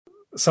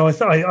So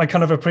I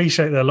kind of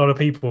appreciate that a lot of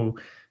people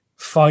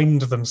find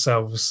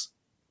themselves,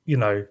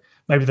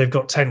 maybe they've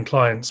got 10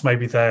 clients,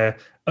 maybe they're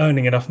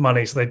earning enough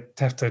money so they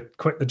have to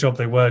quit the job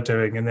they were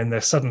doing, and then they're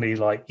suddenly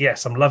like,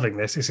 yes, I'm loving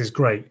this is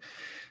great.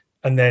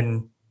 And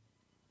then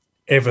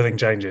everything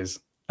changes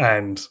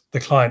and the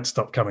clients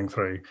stop coming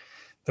through,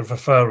 the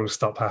referrals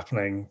stop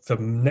happening, the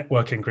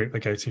networking group they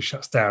go to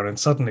shuts down, and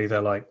suddenly they're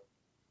like,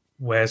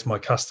 where's my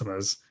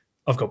customers?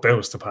 I've got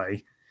bills to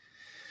pay.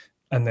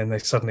 And then they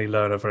suddenly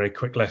learn a very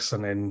quick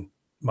lesson in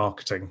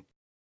marketing.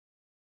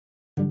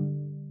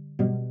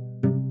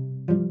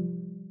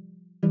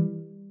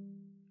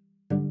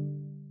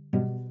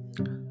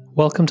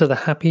 Welcome to the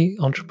Happy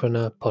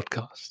Entrepreneur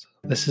Podcast.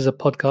 This is a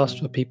podcast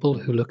for people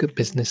who look at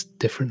business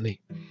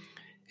differently.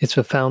 It's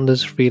for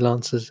founders,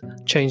 freelancers,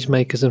 change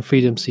makers, and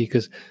freedom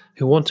seekers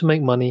who want to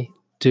make money,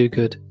 do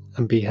good,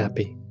 and be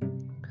happy.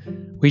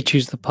 We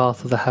choose the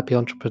path of the happy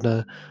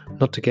entrepreneur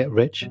not to get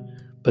rich,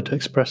 but to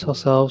express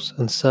ourselves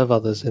and serve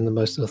others in the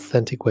most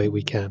authentic way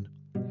we can.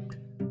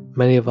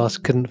 Many of us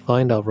couldn't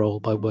find our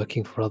role by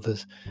working for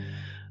others,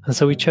 and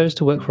so we chose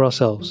to work for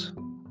ourselves.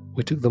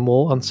 We took the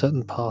more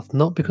uncertain path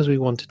not because we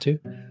wanted to,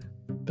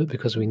 but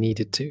because we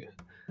needed to.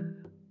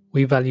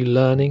 We value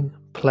learning,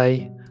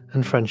 play,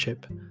 and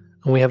friendship,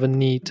 and we have a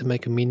need to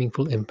make a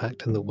meaningful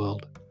impact in the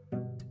world.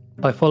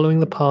 By following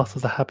the path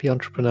of the happy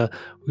entrepreneur,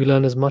 we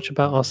learn as much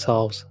about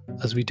ourselves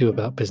as we do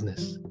about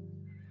business.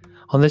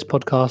 On this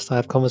podcast, I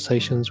have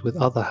conversations with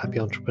other happy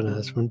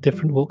entrepreneurs from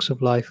different walks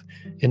of life,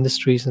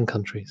 industries, and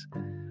countries.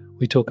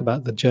 We talk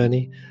about the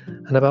journey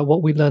and about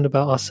what we learned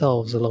about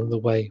ourselves along the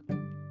way.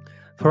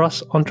 For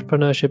us,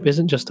 entrepreneurship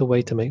isn't just a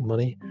way to make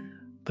money,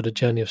 but a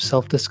journey of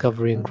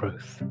self-discovery and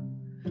growth.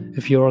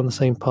 If you're on the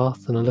same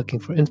path and are looking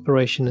for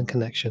inspiration and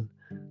connection,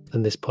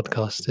 then this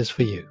podcast is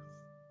for you.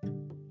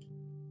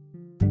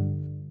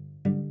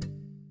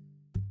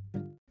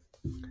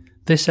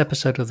 This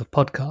episode of the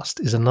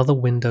podcast is another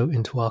window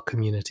into our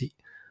community,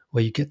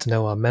 where you get to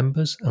know our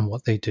members and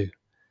what they do.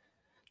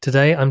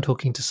 Today, I'm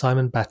talking to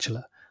Simon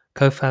Batchelar,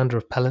 co-founder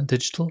of Pallant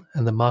Digital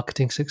and the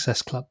Marketing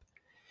Success Club.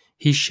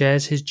 He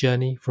shares his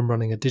journey from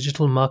running a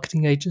digital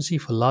marketing agency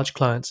for large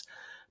clients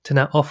to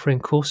now offering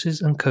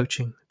courses and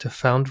coaching to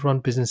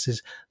founder-run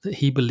businesses that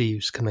he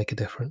believes can make a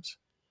difference.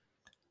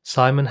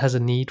 Simon has a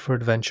need for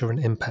adventure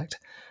and impact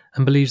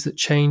and believes that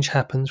change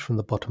happens from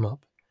the bottom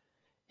up.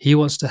 He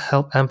wants to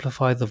help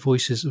amplify the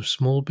voices of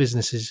small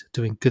businesses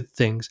doing good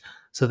things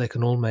so they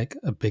can all make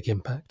a big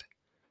impact.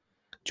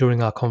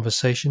 During our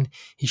conversation,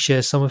 he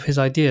shares some of his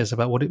ideas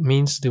about what it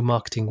means to do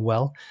marketing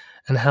well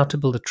and how to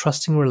build a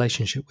trusting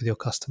relationship with your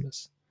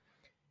customers.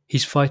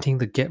 He's fighting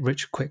the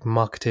get-rich-quick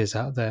marketers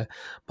out there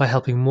by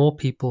helping more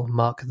people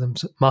market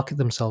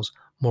themselves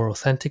more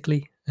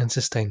authentically and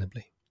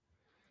sustainably.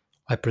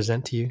 I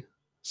present to you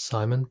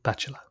Simon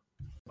Batchelar.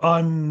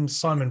 I'm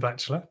Simon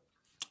Batchelar.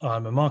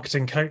 I'm a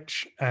marketing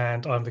coach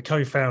and I'm the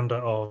co-founder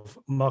of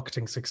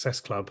Marketing Success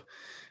Club.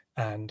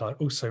 And I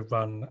also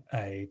run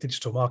a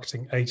digital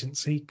marketing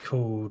agency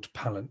called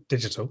Pallant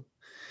Digital.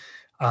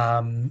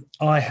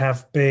 I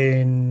have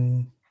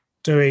been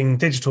doing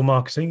digital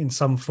marketing in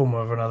some form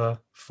or another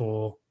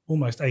for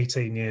almost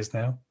 18 years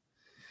now.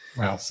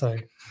 Wow. So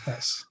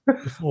that's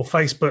before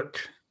Facebook,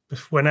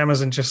 when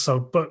Amazon just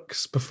sold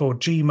books, before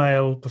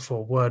Gmail,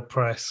 before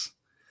WordPress,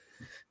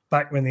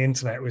 back when the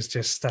internet was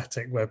just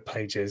static web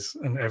pages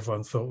and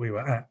everyone thought we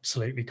were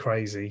absolutely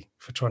crazy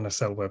for trying to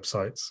sell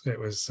websites. It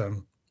was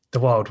the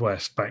Wild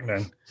West back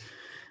then.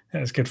 It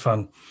was good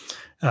fun.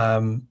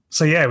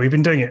 So yeah, we've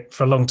been doing it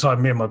for a long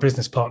time, me and my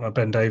business partner,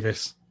 Ben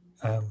Davis.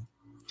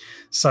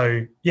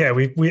 So yeah,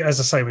 we as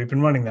I say, we've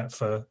been running that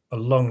for a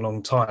long,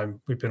 long time.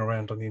 We've been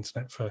around on the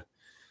internet for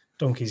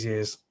donkey's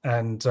years.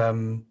 And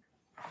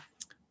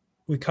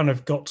we kind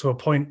of got to a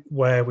point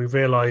where we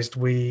realized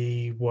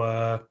we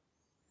were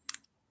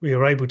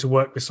able to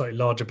work with slightly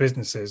larger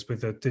businesses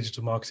with a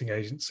digital marketing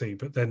agency,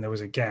 but then there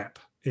was a gap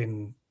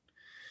in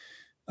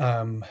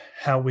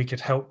how we could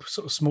help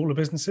sort of smaller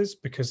businesses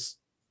because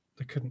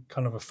they couldn't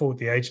kind of afford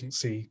the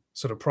agency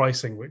sort of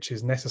pricing, which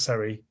is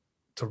necessary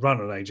to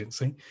run an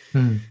agency.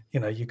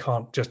 You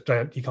can't just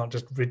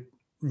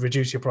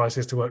reduce your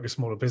prices to work with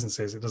smaller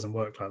businesses. It doesn't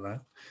work like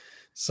that.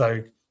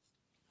 So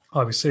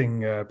I was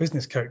seeing a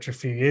business coach a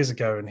few years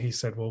ago, and he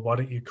said, well, why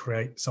don't you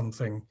create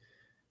something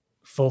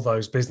for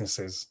those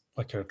businesses,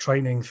 like a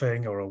training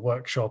thing or a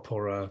workshop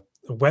or a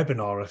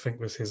webinar, I think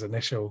was his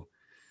initial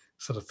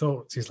sort of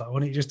thoughts. He's like, why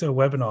don't you just do a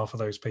webinar for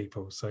those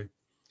people? So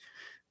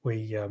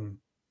we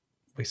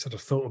sort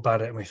of thought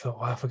about it and we thought,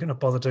 well, if we're going to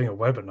bother doing a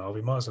webinar,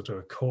 we might as well do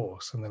a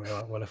course. And then we're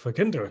like, well, if we're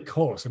going to do a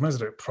course, we might as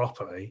well do it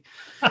properly.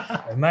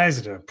 We might as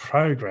well do a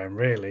program,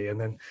 really. And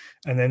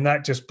then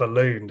that just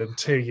ballooned. And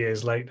 2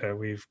 years later,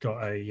 we've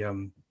got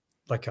a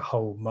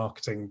whole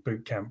marketing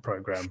bootcamp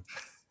program.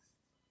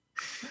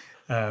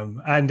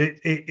 And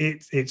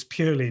it's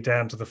purely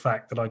down to the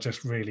fact that I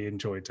just really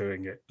enjoy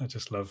doing it. I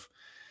just love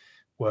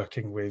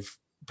working with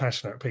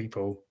passionate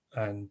people,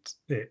 and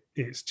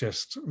it's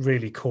just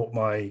really caught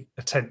my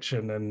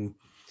attention and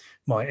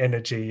my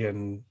energy,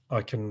 and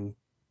I can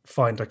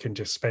find I can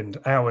just spend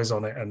hours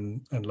on it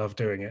and love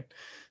doing it.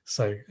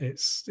 So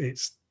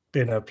it's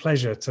been a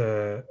pleasure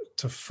to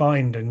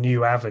find a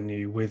new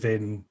avenue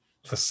within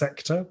the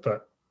sector,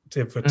 but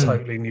with a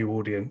totally new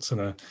audience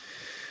and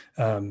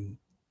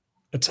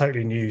a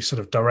totally new sort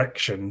of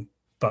direction,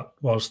 but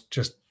whilst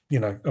just,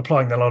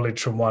 applying the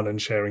knowledge from one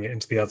and sharing it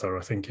into the other,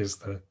 I think is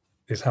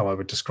how I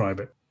would describe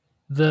it.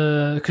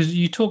 Because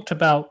you talked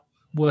about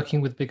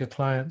working with bigger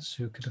clients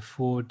who could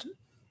afford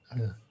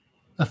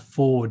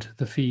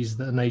the fees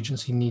that an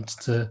agency needs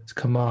to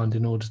command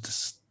in order to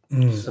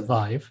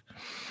survive.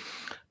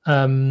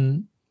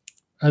 And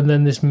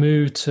then this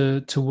move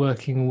to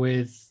working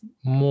with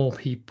more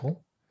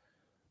people,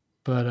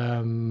 but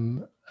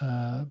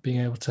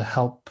being able to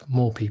help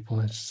more people,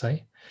 let's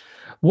say.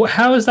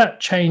 How has that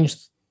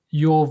changed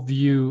your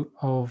view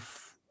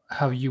of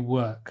how you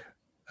work?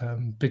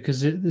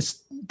 Because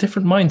it's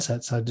different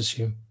mindsets, I'd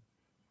assume.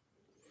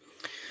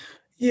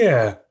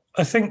 Yeah,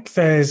 I think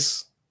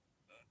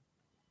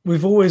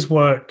we've always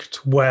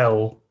worked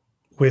well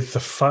with the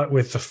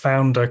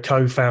founder,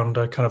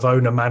 co-founder, kind of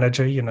owner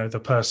manager, the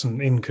person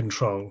in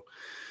control.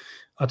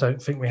 I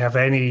don't think we have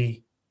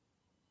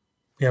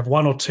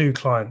one or two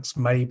clients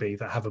maybe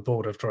that have a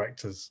board of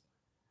directors.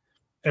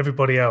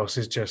 Everybody else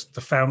is just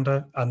the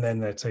founder and then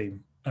their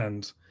team.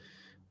 And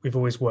we've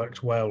always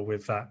worked well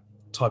with that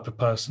type of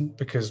person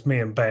because me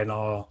and Ben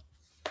are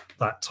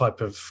that type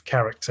of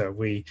character.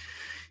 We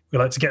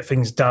like to get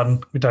things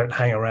done. We don't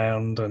hang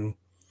around. And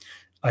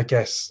I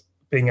guess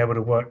being able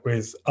to work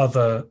with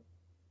other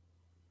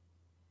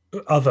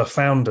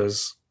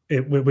founders,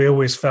 we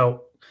always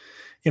felt,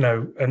 a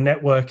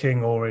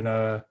networking or in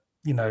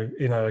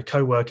a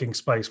co-working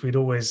space, we'd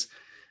always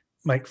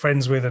make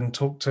friends with and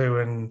talk to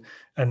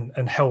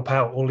and help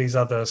out all these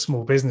other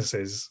small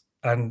businesses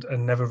and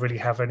never really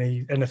have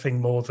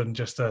anything more than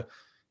just a,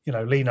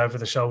 lean over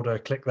the shoulder,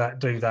 click that,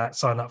 do that,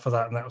 sign up for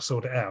that, and that'll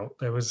sort it out.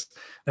 There was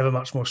never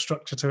much more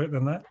structure to it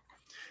than that.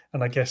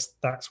 And I guess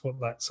that's what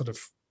that sort of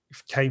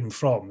came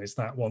from, is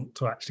that want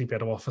to actually be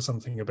able to offer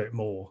something a bit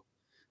more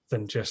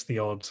than just the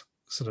odd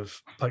sort of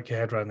poke your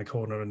head around the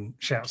corner and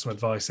shout some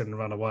advice and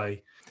run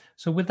away.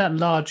 So with that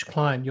large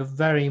client, you're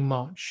very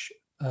much,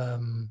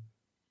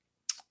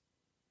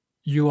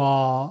 you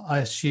are, I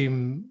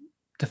assume,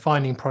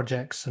 defining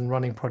projects and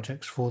running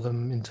projects for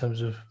them in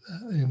terms of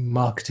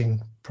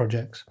marketing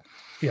projects.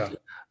 Yeah.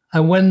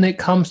 And when it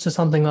comes to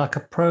something like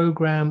a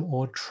program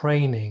or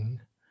training,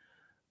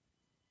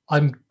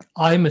 I'm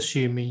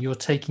assuming you're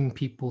taking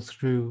people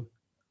through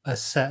a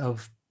set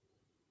of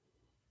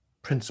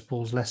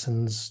principles,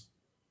 lessons,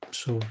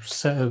 sort of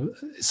set of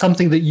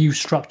something that you've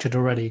structured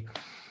already,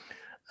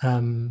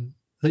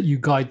 that you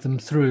guide them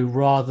through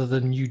rather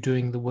than you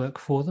doing the work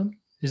for them.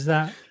 Is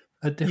that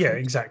a difference? Yeah,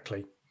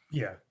 exactly.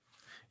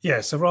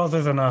 Yeah. So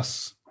rather than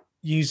us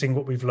using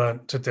what we've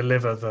learned to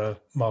deliver the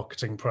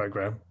marketing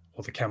program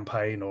or the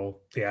campaign or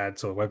the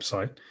ads or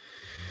website,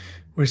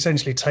 we're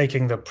essentially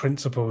taking the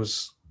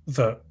principles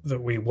that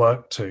we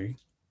work to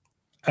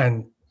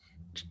and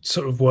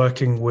sort of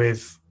working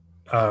with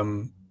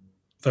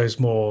those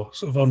more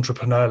sort of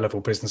entrepreneur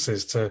level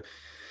businesses to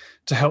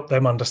help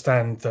them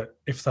understand that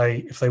if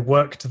they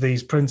work to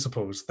these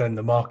principles, then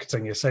the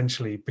marketing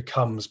essentially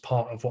becomes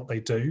part of what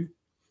they do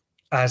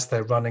as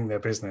they're running their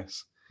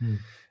business.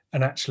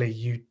 And actually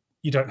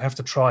you don't have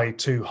to try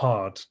too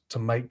hard to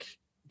make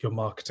your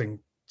marketing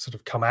sort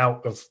of come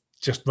out of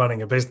just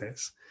running a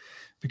business,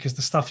 because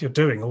the stuff you're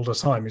doing all the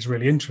time is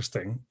really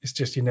interesting. It's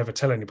just you never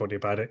tell anybody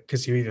about it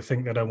because you either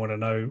think they don't want to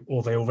know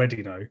or they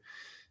already know.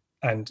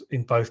 And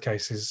in both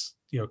cases,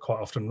 you're quite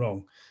often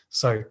wrong.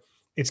 So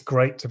it's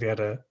great to be able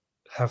to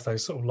have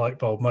those sort of light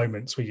bulb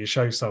moments where you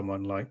show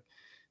someone, like,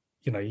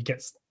 you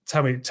get,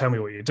 tell me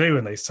what you do,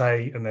 and they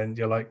say, and then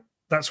you're like,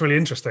 that's really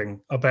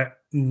interesting. I bet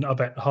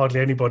hardly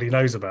anybody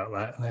knows about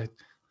that. And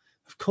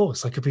of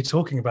course, I could be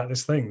talking about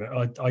this thing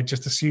that I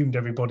just assumed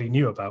everybody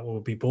knew about or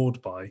would be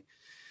bored by.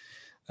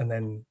 And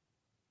then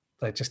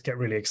they just get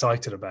really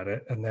excited about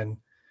it. And then,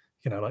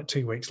 like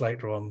 2 weeks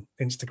later on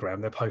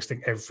Instagram, they're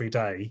posting every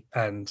day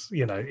and,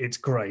 it's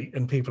great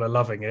and people are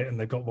loving it and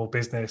they've got more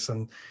business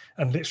and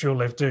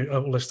literally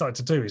all they've started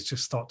to do is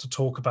just start to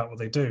talk about what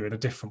they do in a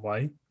different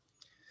way.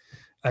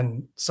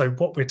 And so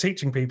what we're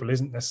teaching people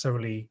isn't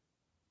necessarily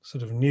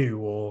sort of new,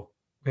 or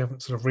we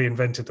haven't sort of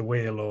reinvented the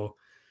wheel, or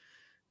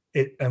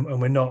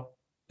and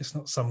it's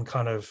not some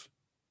kind of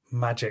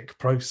magic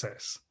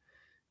process.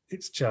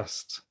 It's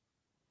just,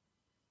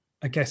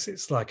 I guess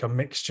it's like a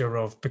mixture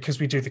of, because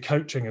we do the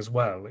coaching as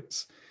well,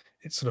 it's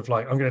sort of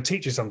like, I'm going to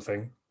teach you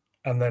something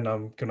and then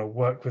I'm going to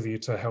work with you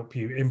to help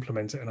you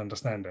implement it and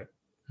understand it.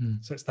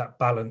 So it's that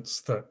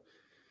balance that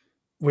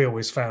we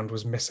always found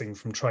was missing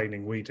from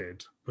training we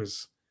did,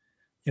 was,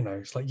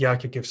 it's like, yeah, I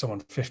could give someone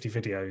 50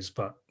 videos,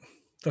 but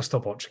they'll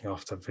stop watching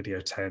after video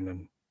 10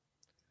 and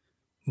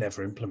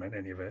never implement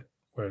any of it.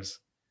 Whereas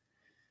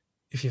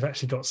if you've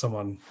actually got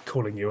someone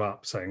calling you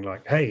up saying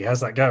like, hey, how's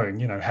that going?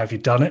 Have you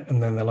done it?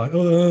 And then they're like,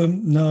 oh,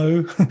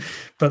 no,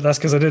 but that's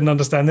because I didn't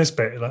understand this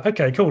bit. Like,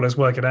 okay, cool, let's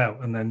work it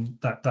out. And then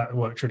that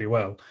works really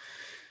well.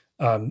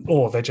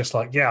 or they're just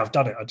like, yeah, I've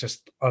done it.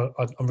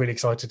 I'm really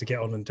excited to get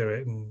on and do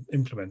it and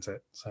implement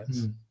it. So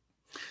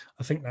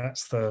I think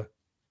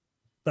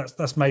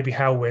that's maybe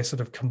how we're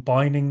sort of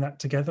combining that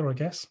together, I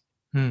guess.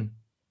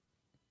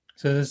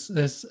 So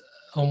there's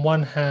on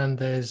one hand,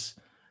 there's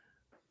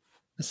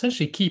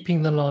essentially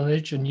keeping the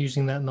knowledge and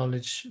using that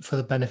knowledge for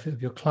the benefit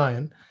of your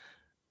client.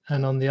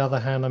 And on the other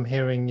hand, I'm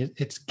hearing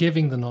it's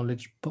giving the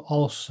knowledge, but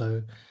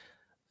also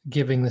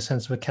giving the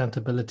sense of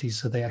accountability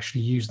so they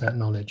actually use that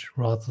knowledge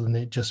rather than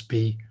it just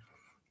be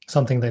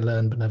something they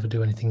learn but never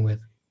do anything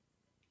with.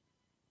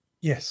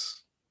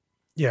 Yes.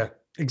 Yeah,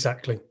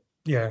 exactly.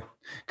 Yeah.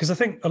 Because I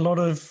think a lot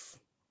of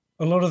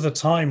the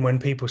time when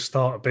people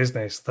start a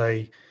business,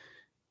 they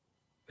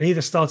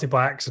either started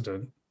by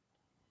accident,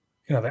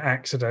 they're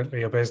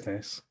accidentally a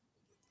business,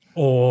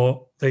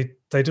 or they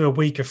do a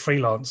week of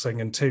freelancing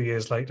and 2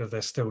 years later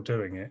they're still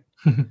doing it.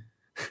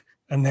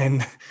 And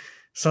then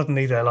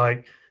suddenly they're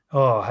like,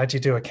 oh, how do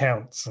you do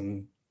accounts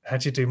and how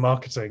do you do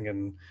marketing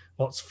and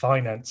what's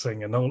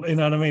financing and all, you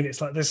know what I mean?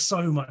 It's like there's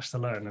so much to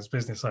learn as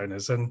business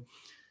owners. And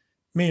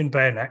me and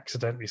Ben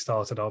accidentally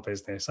started our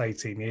business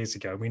 18 years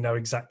ago. We know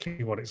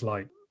exactly what it's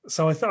like.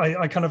 So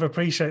I kind of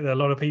appreciate that a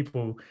lot of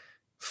people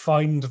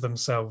find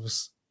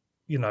themselves,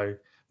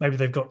 maybe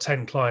they've got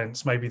 10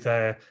 clients, maybe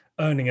they're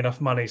earning enough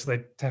money so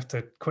they have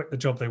to quit the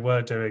job they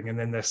were doing. And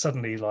then they're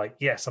suddenly like,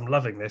 yes, I'm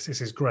loving this. This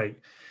is great.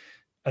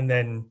 And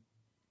then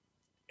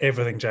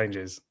everything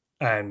changes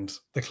and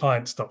the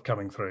clients stop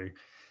coming through.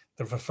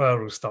 The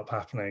referrals stop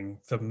happening.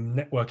 The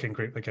networking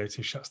group they go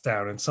to shuts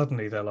down. And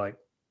suddenly they're like,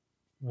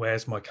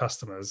 where's my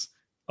customers?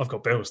 I've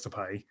got bills to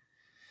pay.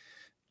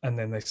 And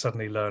then they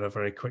suddenly learn a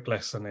very quick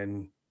lesson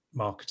in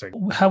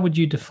marketing. How would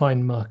you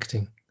define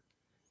marketing?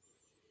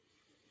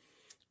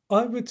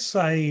 I would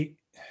say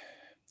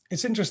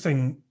it's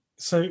interesting.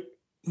 So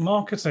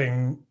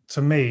marketing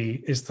to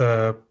me is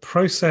the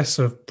process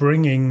of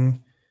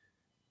bringing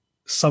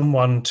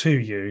someone to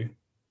you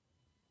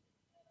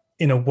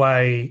in a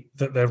way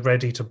that they're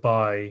ready to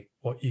buy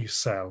what you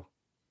sell,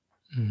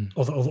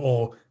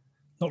 or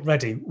not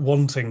ready,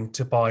 wanting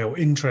to buy or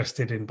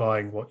interested in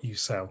buying what you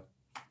sell.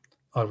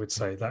 I would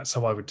say that's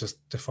how I would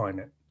just define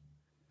it.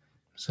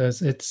 So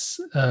it's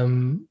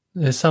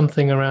there's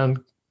something around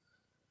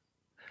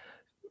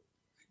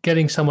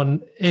getting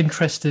someone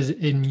interested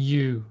in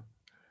you,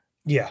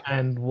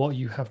 and what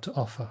you have to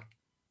offer.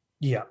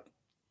 Yeah,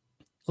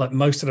 like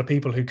most of the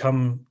people who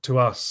come to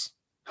us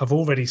have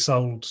already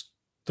sold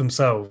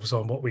themselves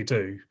on what we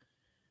do.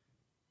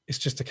 It's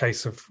just a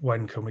case of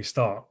when can we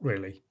start,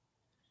 really.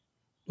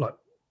 Like,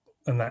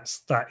 and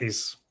that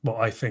is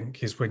what I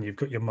think is when you've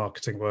got your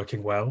marketing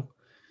working well.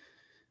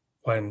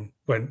 When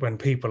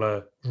people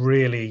are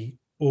really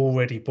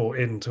already bought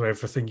into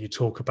everything you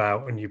talk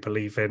about and you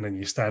believe in and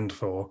you stand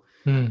for,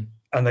 and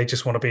they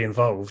just want to be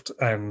involved,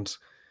 and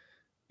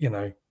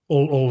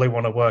all they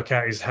want to work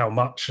out is how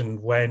much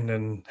and when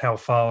and how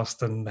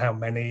fast and how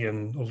many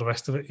and all the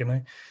rest of it,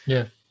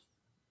 Yeah.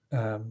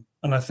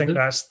 And I think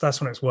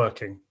that's when it's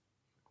working.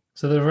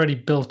 So they've already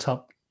built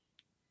up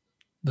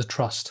the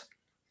trust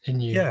in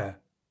you.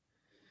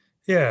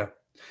 Yeah.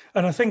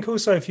 And I think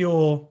also if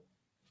you're,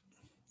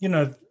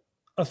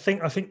 I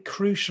think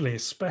crucially,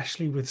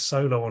 especially with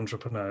solo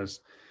entrepreneurs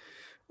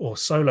or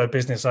solo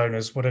business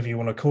owners, whatever you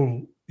want to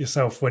call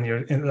yourself when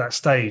you're in that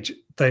stage,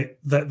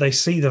 they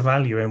see the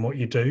value in what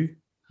you do.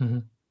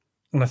 And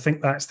I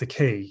think that's the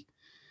key,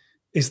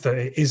 is that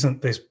it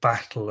isn't this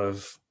battle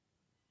of,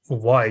 well,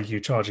 why are you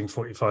charging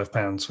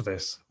 £45 for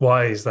this?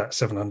 Why is that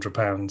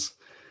 £700?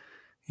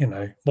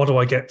 What do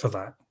I get for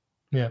that?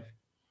 Yeah.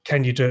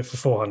 Can you do it for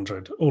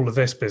 400? All of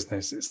this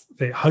business,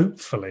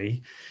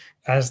 hopefully,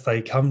 as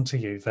they come to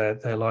you,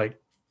 they're like,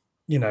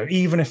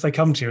 even if they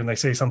come to you and they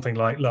say something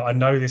like, look, I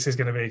know this is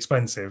going to be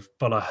expensive,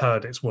 but I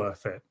heard it's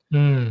worth it.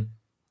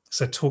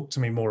 So talk to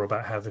me more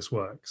about how this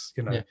works.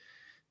 I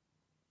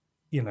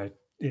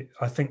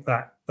think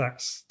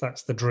that's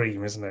the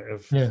dream, isn't it?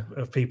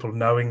 Of people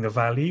knowing the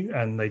value,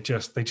 and they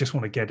just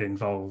want to get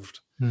involved.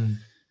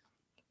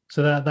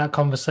 So that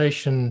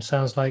conversation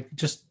sounds like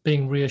just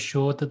being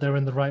reassured that they're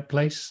in the right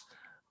place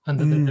and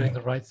that they're doing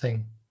the right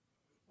thing.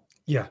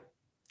 Yeah.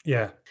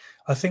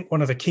 I think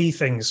one of the key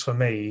things for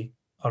me,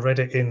 I read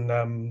it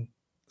in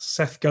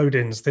Seth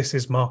Godin's This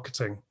Is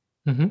Marketing.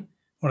 One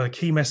of the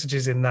key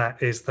messages in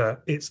that is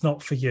that it's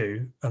not for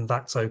you, and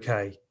that's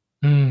okay.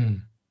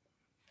 And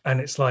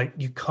it's like,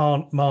 you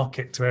can't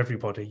market to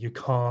everybody. You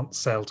can't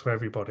sell to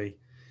everybody.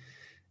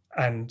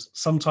 And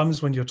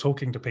sometimes when you're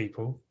talking to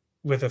people,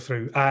 whether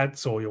through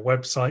ads or your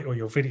website or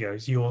your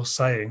videos, you're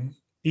saying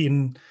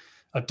in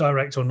a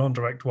direct or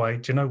non-direct way,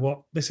 do you know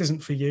what? This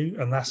isn't for you,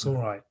 and that's all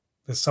right.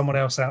 There's someone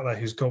else out there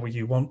who's got what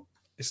you want.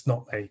 It's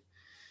not me.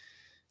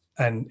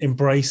 And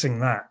embracing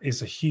that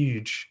is a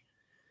huge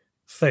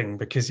thing,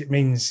 because it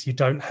means you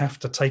don't have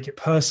to take it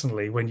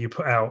personally when you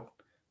put out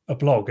a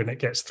blog and it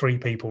gets 3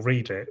 people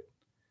read it,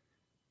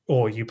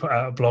 or you put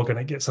out a blog and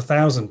it gets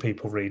 1,000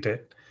 people read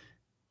it.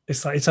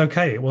 It's like, it's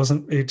okay.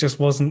 It just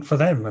wasn't for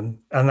them,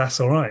 and that's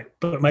all right.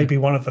 But maybe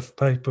one of the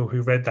people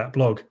who read that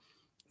blog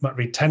might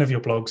read 10 of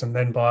your blogs and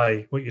then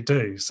buy what you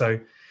do. So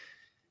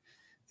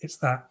it's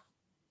that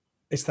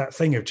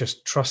thing of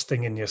just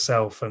trusting in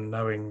yourself and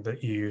knowing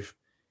that you've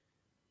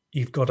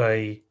got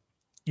a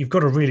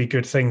really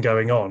good thing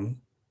going on.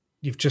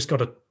 You've just got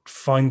to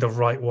find the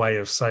right way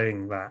of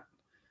saying that.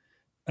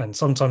 And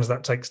sometimes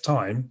that takes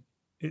time.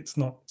 It's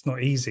not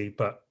easy,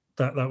 but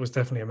that was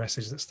definitely a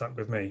message that stuck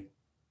with me.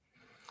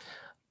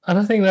 And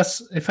I think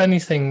that's, if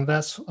anything,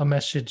 that's a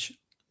message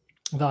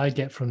that I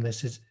get from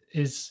this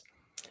is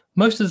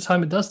most of the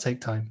time it does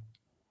take time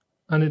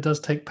and it does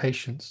take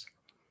patience.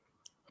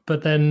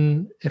 But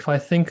then if I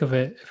think of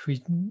it, if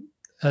we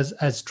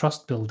as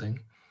trust building,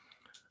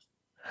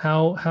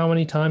 how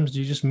many times do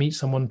you just meet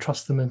someone,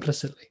 trust them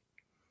implicitly?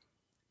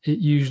 It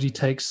usually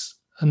takes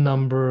a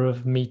number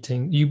of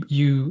meetings.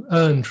 You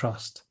earn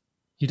trust.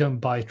 You don't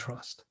buy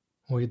trust.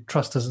 Or your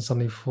trust doesn't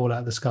suddenly fall out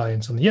of the sky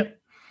and suddenly, yep,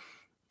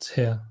 it's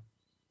here.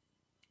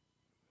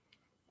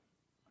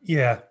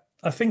 Yeah,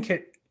 I think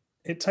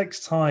it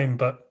takes time,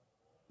 but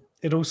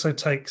it also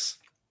takes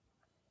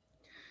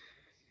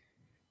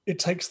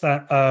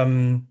that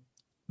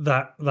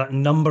that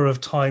number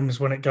of times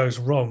when it goes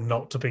wrong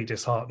not to be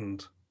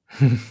disheartened.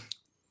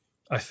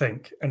 I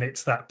think, and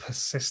it's that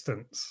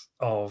persistence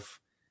of,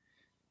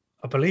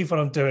 I believe what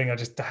I'm doing, I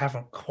just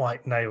haven't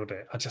quite nailed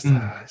it. I just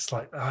it's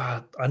like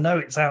I know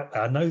it's out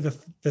there. I know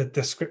the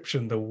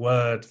description, the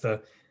word,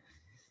 the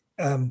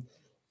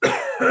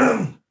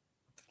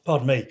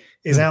pardon me,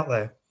 is out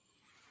there.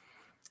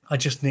 I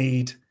just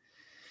need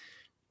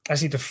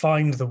to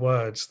find the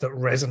words that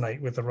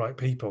resonate with the right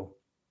people.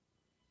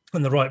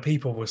 And the right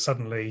people will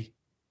suddenly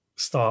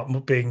start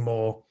being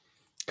more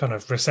kind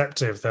of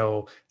receptive.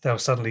 They'll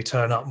suddenly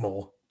turn up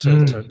more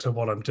to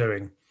what I'm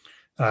doing.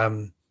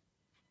 And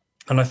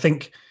I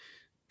think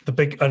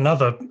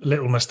another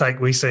little mistake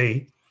we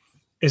see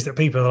is that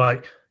people are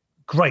like,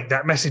 great,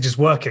 that message is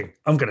working,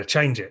 I'm going to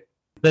change it.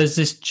 There's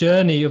this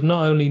journey of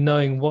not only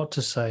knowing what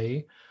to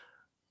say,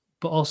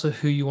 but also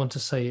who you want to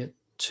say it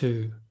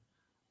to.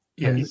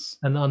 Yes.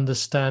 And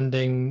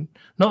understanding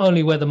not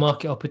only where the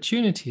market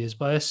opportunity is,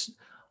 but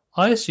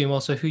I assume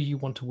also who you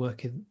want to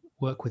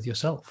work with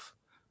yourself,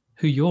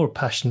 who you're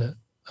passionate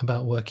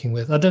about working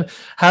with.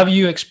 Have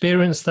you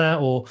experienced that,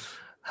 or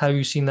have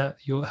you seen that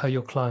how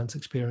your clients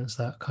experience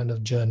that kind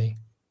of journey?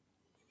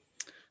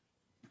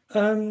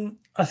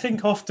 I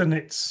think often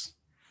it's,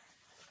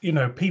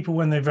 people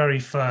when they very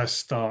first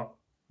start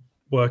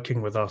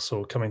working with us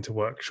or coming to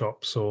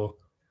workshops or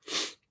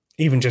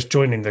even just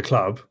joining the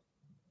club,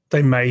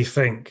 they may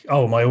think,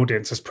 oh, my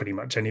audience is pretty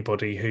much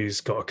anybody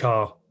who's got a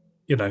car,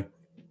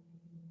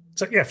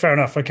 So yeah, fair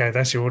enough. Okay,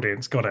 that's your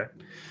audience. Got it.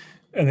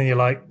 And then you're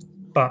like,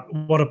 but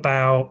what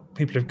about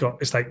people who've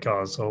got estate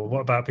cars, or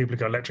what about people who've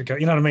got electric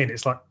cars? You know what I mean?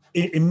 It's like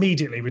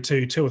immediately with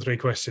two or three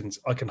questions,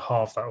 I can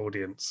halve that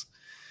audience.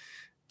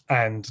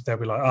 And they'll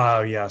be like,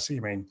 oh, yeah, I see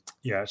what you mean.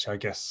 Yeah, actually, I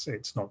guess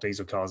it's not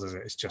diesel cars, is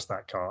it? It's just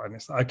that car. And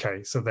it's like,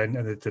 okay. So then,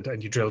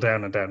 and you drill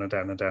down and down and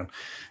down and down.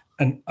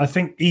 And I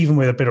think even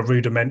with a bit of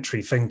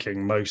rudimentary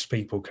thinking, most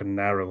people can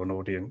narrow an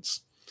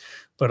audience.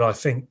 But I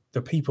think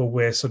the people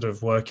we're sort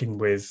of working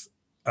with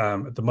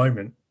at the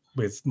moment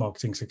with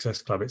Marketing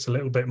Success Club, it's a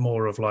little bit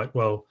more of like,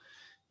 well,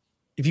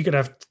 if you could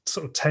have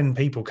sort of 10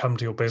 people come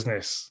to your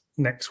business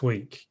next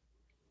week,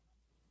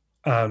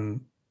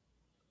 who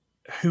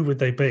would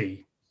they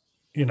be?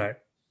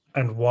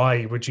 And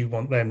why would you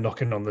want them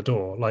knocking on the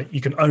door? Like, you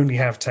can only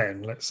have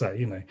 10, let's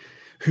say,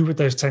 who would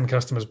those 10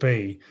 customers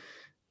be?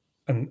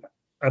 And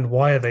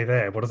why are they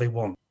there? What do they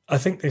want? I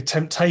think the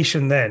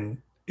temptation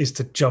then is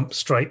to jump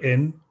straight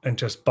in and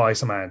just buy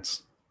some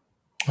ads.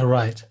 All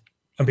right.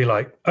 And be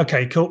like,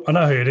 okay, cool, I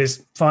know who it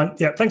is. Fine.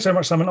 Yeah, thanks very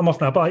much, Simon. I'm off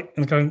now. Bye.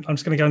 And I'm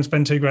just going to go and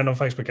spend $2,000 on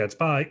Facebook ads.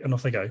 Bye. And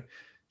off they go.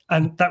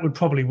 And that would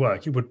probably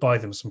work. It would buy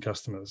them some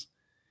customers.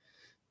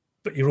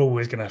 But you're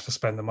always going to have to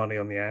spend the money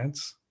on the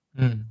ads.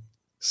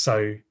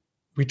 So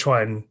we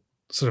try and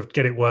sort of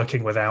get it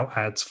working without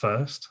ads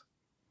first,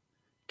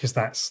 because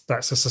that's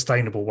a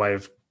sustainable way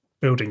of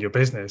building your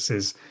business.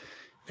 Is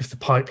if the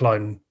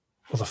pipeline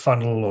or the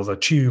funnel or the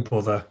tube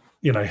or the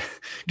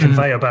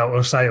conveyor belt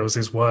of sales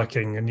is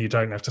working and you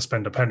don't have to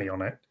spend a penny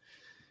on it,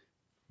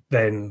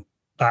 then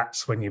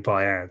that's when you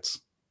buy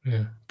ads.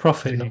 Yeah,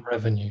 profit, not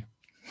revenue.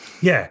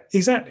 Yeah,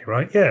 exactly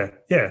right. Yeah,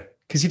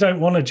 because you don't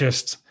want to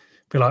just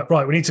be like,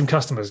 right, we need some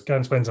customers, go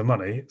and spend some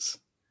money. It's,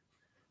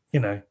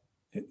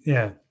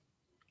 yeah.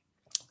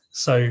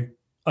 So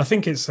I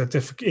think it's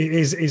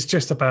it's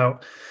just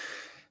about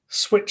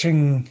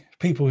switching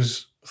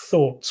people's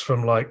thoughts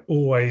from like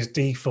always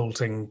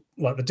defaulting,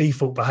 like the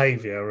default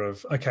behavior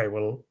of, okay,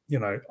 well,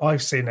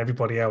 I've seen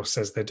everybody else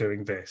says they're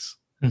doing this,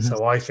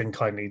 so I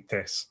think I need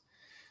this.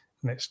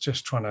 And it's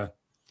just trying to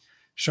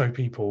show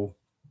people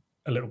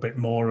a little bit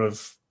more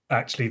of,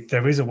 actually,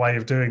 there is a way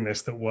of doing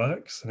this that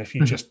works. And if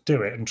you just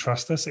do it and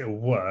trust us, it will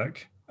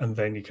work. And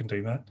then you can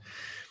do that.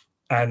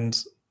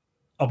 And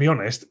I'll be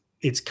honest,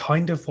 it's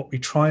kind of what we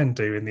try and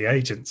do in the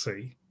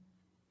agency,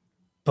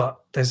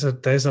 but there's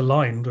a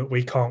line that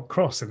we can't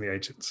cross in the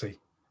agency.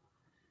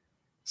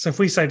 So if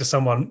we say to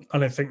someone, I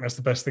don't think that's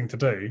the best thing to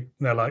do, and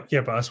they're like,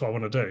 yeah, but that's what I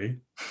want to do.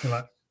 You're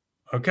like,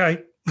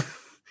 okay.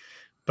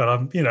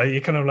 But you're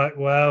kind of like,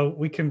 well,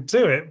 we can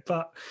do it.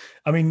 But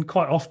I mean,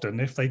 quite often,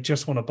 if they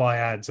just want to buy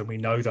ads and we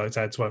know those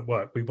ads won't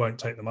work, we won't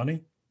take the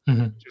money.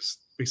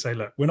 We say,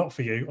 look, we're not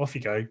for you. Off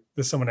you go.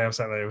 There's someone else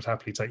out there who would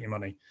happily take your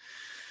money.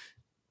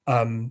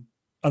 And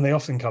they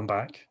often come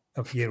back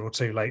a year or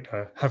two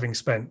later, having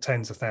spent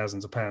tens of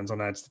thousands of pounds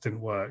on ads that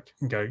didn't work,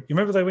 and go, you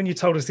remember though when you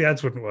told us the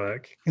ads wouldn't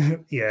work?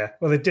 Yeah,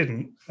 well, they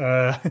didn't.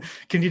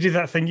 Can you do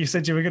that thing you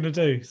said you were going to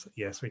do? So,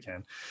 yes, we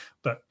can.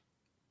 But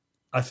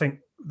I think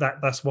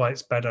that's why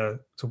it's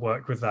better to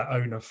work with that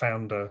owner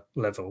founder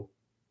level,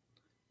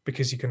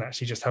 because you can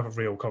actually just have a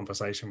real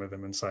conversation with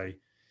them and say,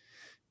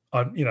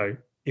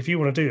 if you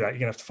want to do that, you're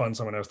gonna have to find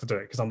someone else to do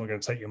it, because I'm not going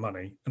to take your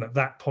money. And at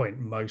that point,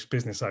 most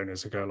business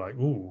owners will go like,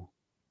 ooh,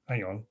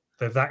 hang on,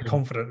 they're that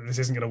confident that this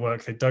isn't going to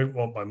work. They don't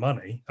want my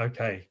money.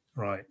 Okay,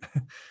 right.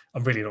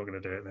 I'm really not going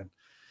to do it then.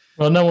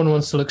 Well, no one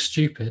wants to look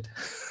stupid.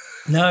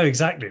 No,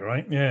 exactly,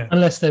 right. Yeah.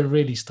 Unless they're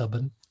really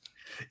stubborn.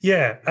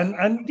 Yeah.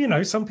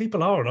 And some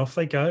people are, and off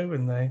they go,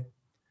 and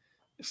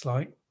it's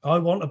like, I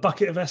want a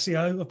bucket of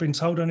SEO. I've been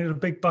told I need a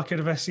big bucket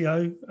of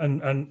SEO,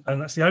 and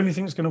that's the only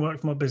thing that's going to work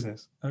for my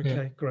business.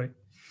 Okay, great.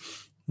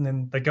 And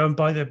then they go and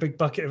buy their big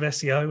bucket of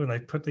SEO, and they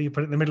put it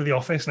in the middle of the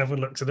office, and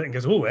everyone looks at it and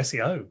goes, oh,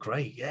 SEO,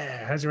 great.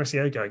 Yeah. How's your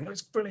SEO going? Oh,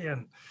 it's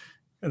brilliant.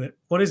 And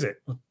what is it?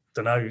 I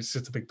don't know. It's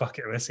just a big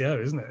bucket of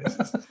SEO, isn't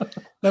it?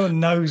 No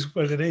one knows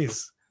what it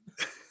is.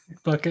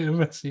 Bucket of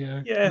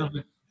SEO. Yeah.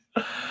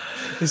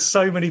 There's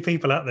so many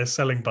people out there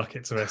selling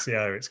buckets of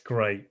SEO. It's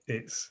great.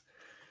 It's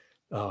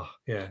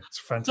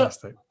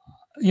fantastic.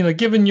 So,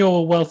 given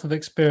your wealth of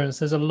experience,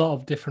 there's a lot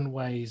of different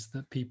ways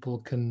that people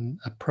can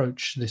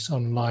approach this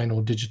online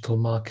or digital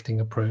marketing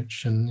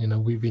approach.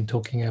 And, we've been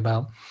talking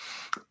about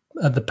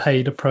the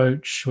paid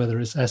approach, whether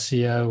it's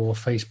SEO or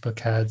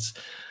Facebook ads.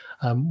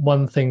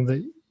 One thing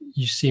that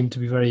you seem to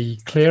be very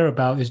clear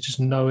about is just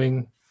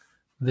knowing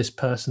this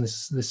person,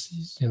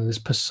 this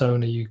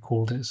persona, you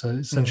called it. So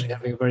essentially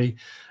having a very,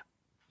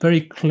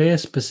 very clear,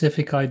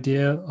 specific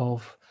idea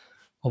of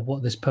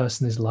what this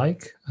person is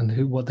like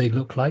and what they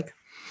look like.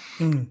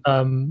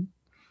 And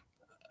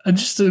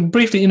just to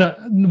briefly,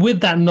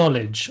 with that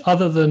knowledge,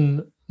 other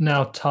than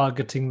now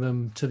targeting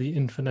them to the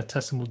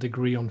infinitesimal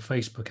degree on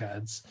Facebook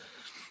ads,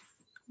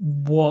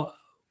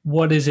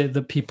 what is it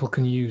that people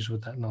can use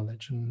with that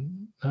knowledge,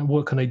 and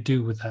what can they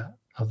do with that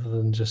other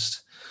than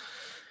just,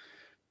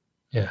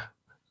 Well,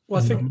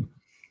 I think,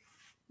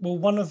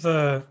 one of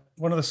the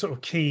sort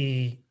of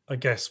key, I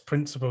guess,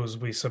 principles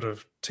we sort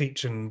of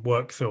teach and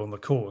work through on the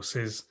course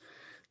is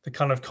the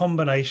kind of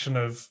combination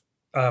of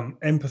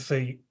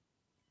empathy,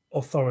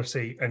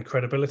 authority, and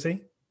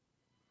credibility.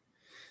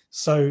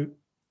 So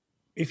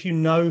if you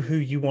know who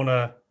you want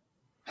to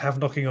have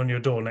knocking on your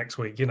door next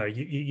week, you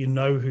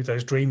know who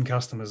those dream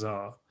customers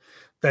are,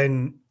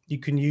 then you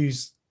can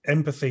use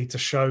empathy to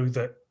show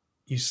that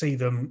you see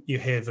them, you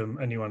hear them,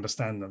 and you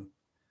understand them.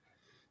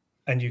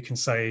 And you can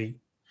say,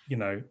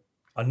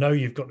 I know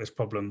you've got this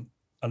problem.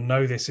 I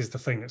know this is the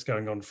thing that's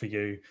going on for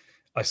you.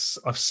 I've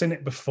seen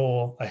it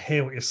before. I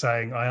hear what you're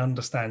saying. I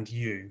understand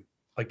you.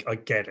 I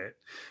get it.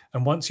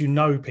 And once you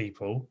know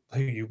people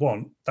who you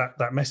want,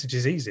 that message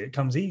is easy. It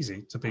comes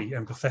easy to be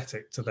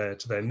empathetic to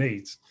their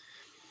needs.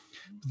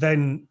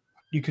 Then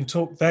you can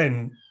talk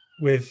then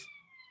with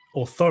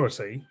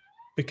authority,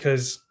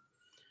 because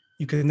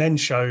you can then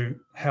show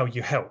how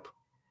you help.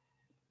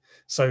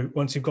 So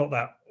once you've got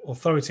that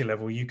authority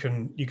level, you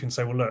can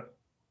say, well, look,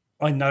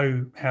 I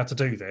know how to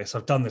do this.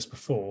 I've done this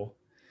before,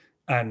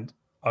 and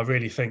I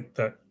really think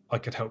that I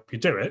could help you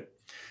do it.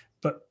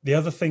 But the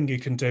other thing you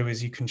can do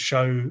is you can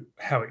show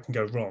how it can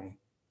go wrong.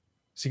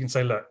 So you can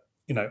say, look,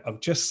 I'm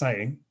just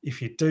saying,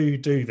 if you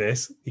do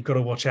this, you've got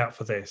to watch out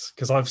for this,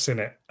 because I've seen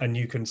it. And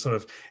you can sort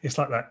of, it's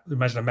like that,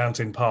 imagine a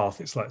mountain path.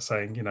 It's like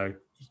saying,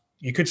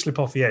 you could slip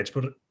off the edge,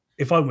 but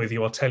if I'm with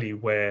you, I'll tell you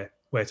where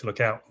to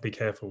look out and be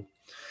careful.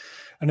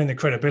 And then the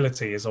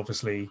credibility is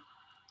obviously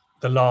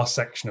the last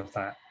section of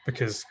that,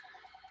 because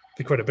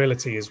the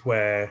credibility is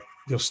where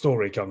your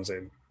story comes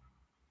in.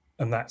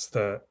 And that's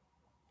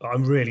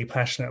I'm really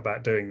passionate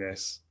about doing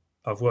this.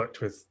 I've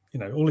worked with,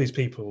 all these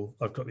people.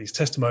 I've got these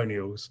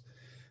testimonials.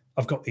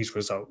 I've got these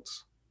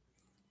results.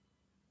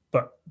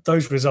 But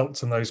those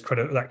results and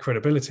that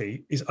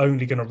credibility is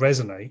only going to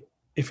resonate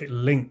if it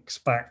links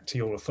back to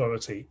your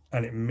authority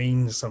and it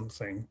means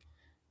something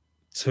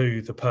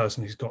to the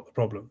person who's got the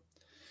problem.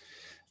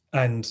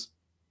 And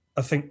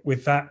I think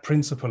with that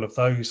principle of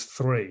those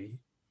three,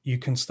 you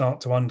can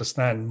start to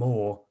understand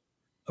more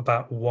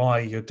about why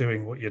you're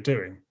doing what you're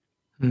doing.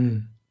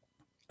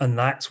 And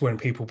that's when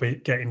people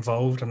get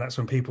involved, and that's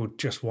when people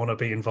just want to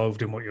be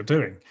involved in what you're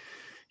doing,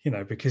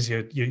 because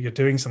you're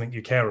doing something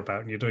you care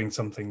about, and you're doing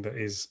something that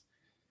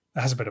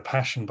has a bit of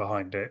passion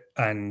behind it,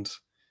 and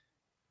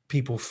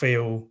people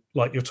feel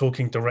like you're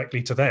talking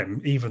directly to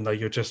them, even though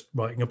you're just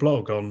writing a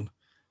blog on,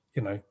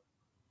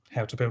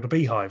 how to build a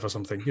beehive or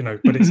something,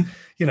 but it's,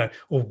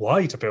 or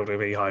why to build a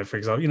beehive, for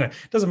example. It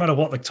doesn't matter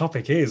what the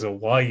topic is or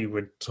why you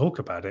would talk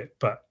about it,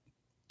 but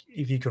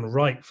if you can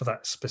write for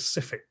that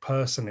specific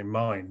person in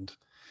mind,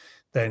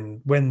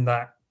 then when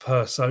that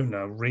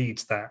persona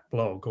reads that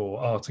blog or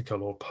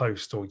article or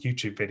post or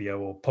YouTube video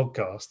or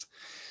podcast,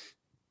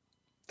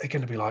 they're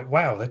going to be like,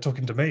 wow, they're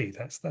talking to me.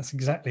 That's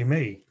exactly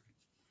me.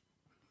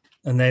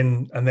 And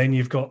then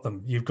you've got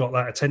them. You've got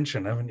that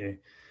attention, haven't you?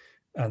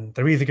 And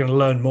they're either going to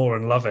learn more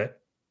and love it,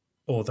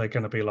 or they're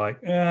going to be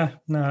like, no,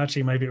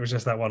 actually, maybe it was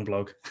just that one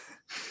blog.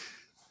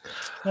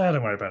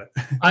 Don't worry about it.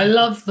 I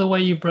love the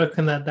way you've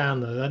broken that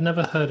down, though. I've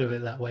never heard of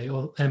it that way.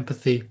 Or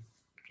empathy,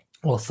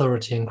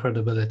 authority, and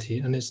credibility.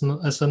 And it's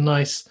a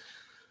nice,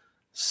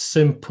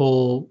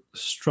 simple,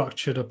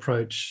 structured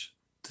approach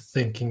to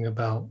thinking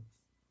about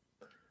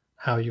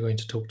how you're going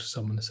to talk to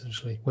someone,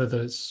 essentially,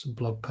 whether it's a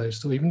blog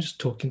post or even just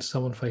talking to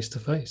someone face to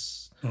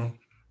face.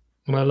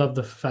 And I love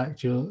the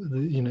fact it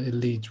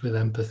leads with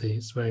empathy.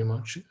 It's very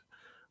much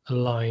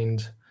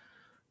aligned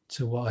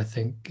to what I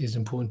think is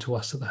important to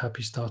us at the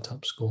Happy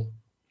Startup School.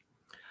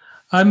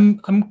 I'm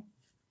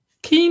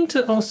keen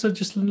to also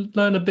just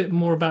learn a bit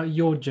more about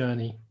your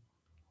journey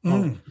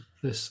of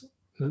this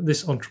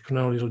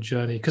entrepreneurial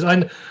journey, because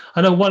I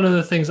know one of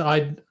the things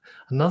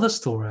another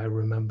story I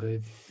remember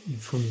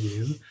from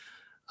you.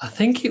 I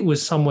think it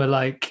was somewhere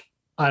like,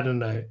 I don't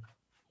know,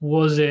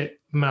 was it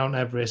Mount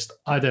Everest?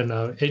 I don't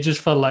know. It just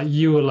felt like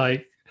you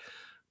were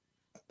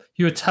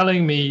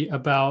telling me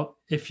about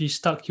if you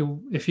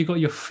got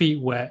your feet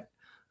wet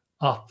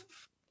up,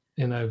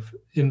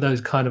 in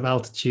those kind of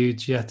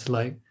altitudes, you had to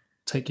like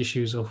take your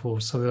shoes off or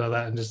something like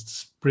that and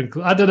just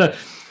sprinkle. I don't know.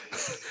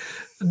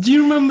 Do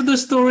you remember the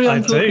story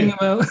I'm talking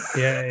about?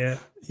 Yeah.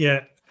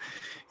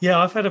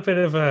 I've had a bit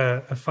of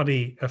a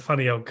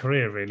funny old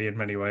career, really, in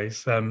many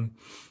ways.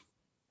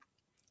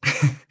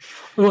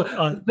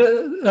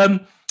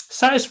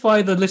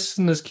 Satisfy the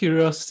listener's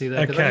curiosity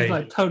there, because okay. I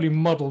like totally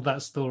modelled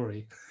that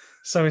story.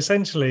 So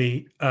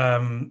essentially,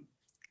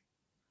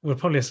 we'll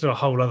probably have to do a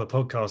whole other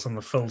podcast on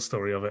the full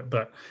story of it.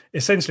 But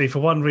essentially, for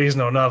one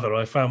reason or another,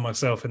 I found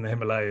myself in the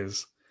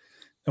Himalayas,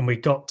 and we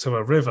got to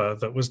a river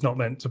that was not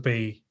meant to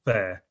be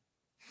there.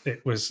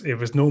 It was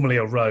normally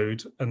a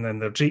road, and then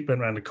the Jeep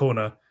went around the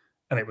corner,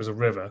 and it was a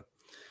river.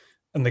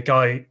 And the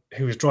guy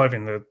who was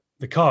driving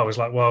the car was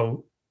like,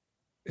 well,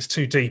 it's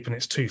too deep and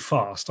it's too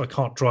fast. I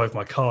can't drive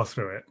my car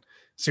through it.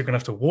 So you're going to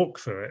have to walk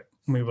through it.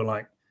 And we were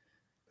like,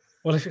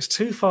 well, if it's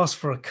too fast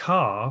for a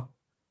car,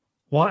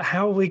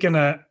 how are we going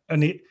to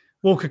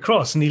walk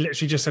across? And he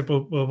literally just said,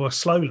 well,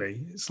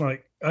 slowly. It's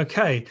like,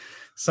 okay.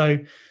 So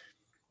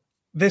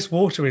this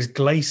water is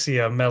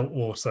glacier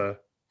meltwater.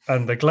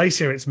 And the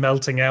glacier it's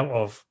melting out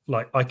of,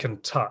 like, I can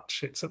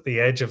touch. It's at the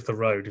edge of the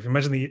road. If you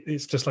imagine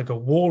it's just like a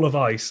wall of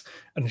ice,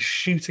 and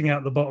shooting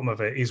out the bottom of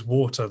it is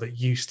water that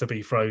used to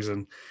be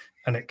frozen.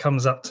 And it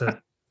comes up to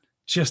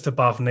just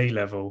above knee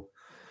level.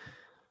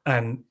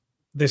 And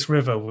this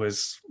river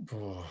was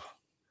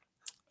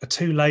a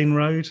 2-lane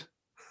road,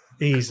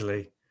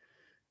 easily.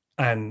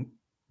 And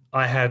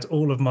I had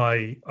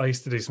I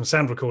used to do some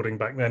sound recording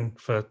back then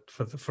for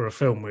a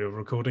film we were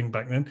recording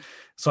back then.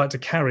 So I had to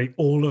carry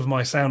all of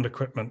my sound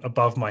equipment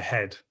above my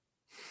head.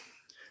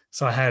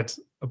 So I had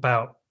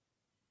about,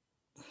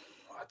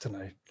 I don't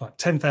know, like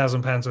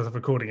 £10,000 worth of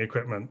recording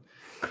equipment.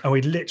 And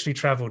we literally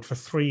traveled for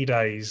 3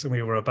 days. And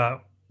we were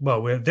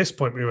at this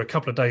point, we were a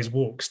couple of days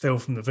walk still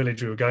from the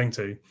village we were going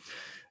to.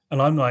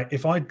 And I'm like,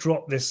 if I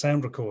drop this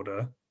sound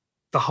recorder,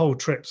 the whole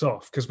trip's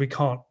off, because we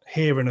can't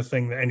hear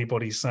anything that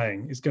anybody's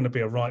saying. It's going to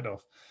be a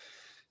write-off.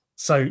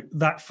 So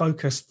that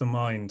focused the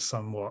mind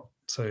somewhat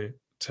to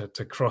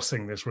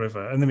crossing this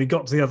river. And then we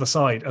got to the other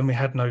side, and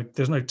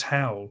there's no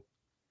towel.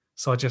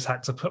 So I just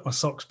had to put my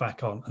socks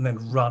back on and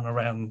then run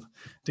around,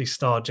 do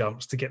star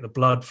jumps to get the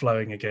blood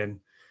flowing again.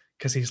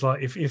 Because he's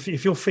like,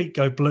 if your feet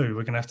go blue,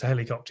 we're going to have to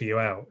helicopter you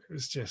out. It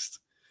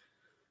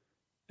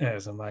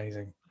was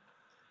amazing.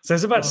 So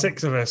there's about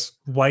 6 of us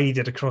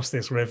waded across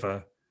this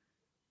river,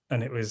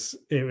 and it was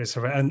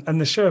horrendous.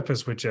 And the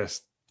Sherpas were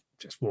just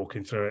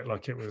walking through it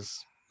like it was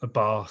a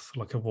bath,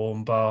 like a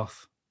warm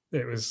bath.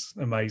 It was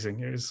amazing.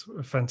 It was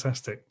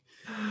fantastic.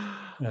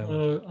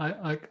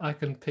 I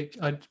can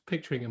I'm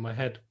picturing it in my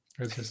head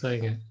as you're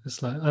saying it.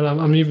 It's like, and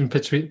I'm even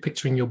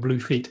picturing your blue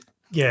feet.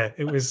 Yeah,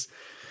 it was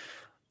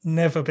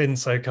never been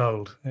so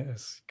cold. It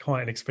was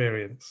quite an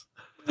experience.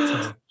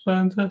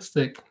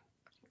 Fantastic.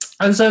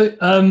 And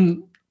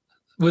so,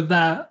 with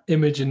that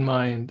image in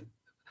mind,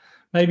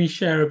 maybe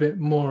share a bit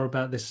more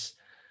about this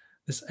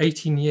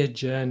 18-year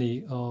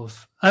journey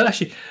of,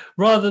 actually,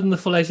 rather than the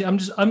full 18,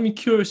 I'm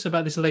curious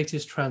about this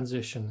latest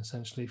transition,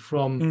 essentially,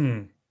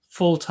 from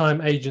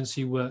full-time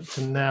agency work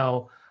to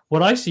now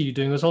what I see you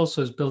doing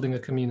is building a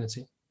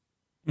community.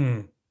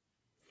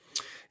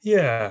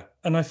 Yeah,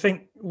 and I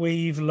think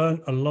we've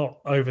learned a lot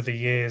over the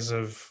years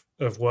of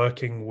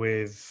working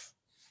with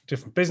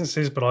different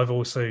businesses, but I've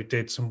also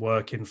did some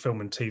work in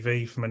film and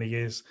TV for many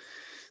years.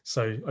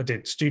 So I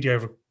did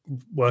studio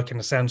work in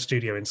a sound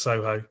studio in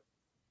Soho,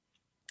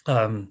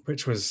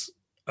 which was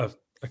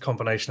a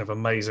combination of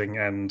amazing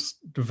and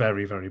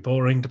very, very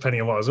boring, depending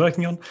on what I was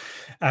working on.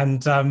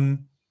 And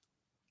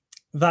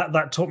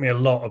that taught me a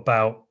lot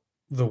about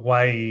the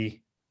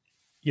way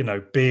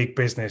big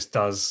business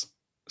does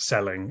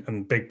selling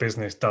and big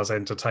business does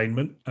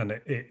entertainment, and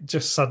it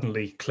just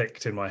suddenly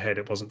clicked in my head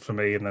it wasn't for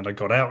me. And then I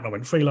got out and I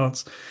went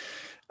freelance,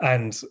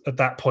 and at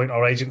that point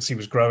our agency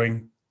was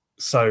growing,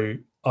 so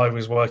I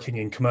was working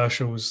in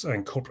commercials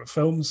and corporate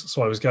films.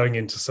 So I was going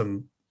into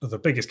some of the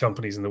biggest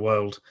companies in the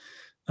world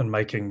and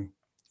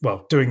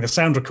doing the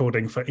sound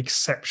recording for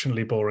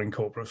exceptionally boring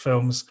corporate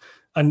films.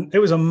 And it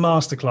was a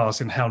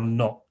masterclass in how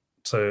not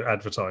to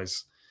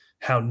advertise,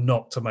 how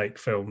not to make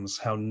films,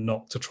 how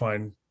not to try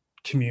and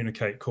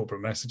communicate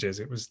corporate messages.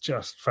 It was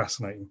just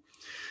fascinating.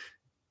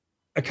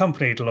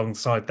 Accompanied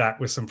alongside that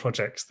with some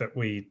projects that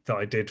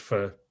I did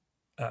for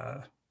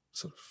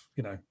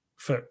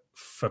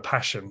for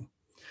passion,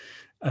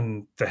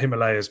 and the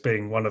Himalayas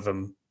being one of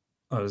them.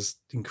 I was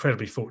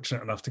incredibly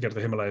fortunate enough to go to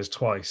the Himalayas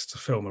twice to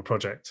film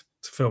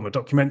a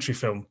documentary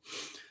film,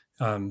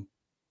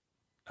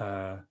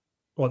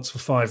 once for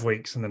 5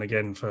 weeks and then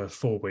again for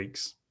 4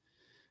 weeks.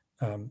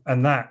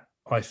 And that,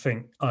 I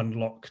think,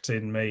 unlocked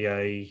in me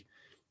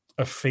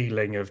a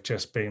feeling of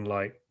just being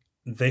like,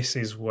 this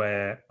is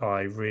where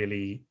I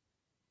really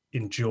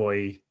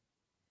enjoy,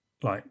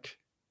 like,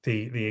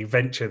 the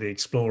adventure, the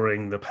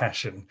exploring, the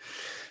passion.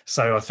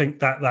 So I think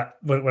that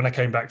when I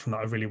came back from that,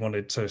 I really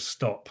wanted to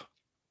stop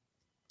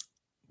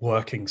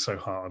working so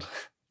hard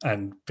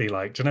and be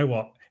like, do you know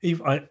what?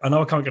 I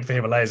know I can't go to the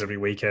Himalayas every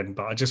weekend,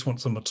 but I just want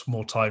some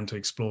more time to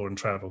explore and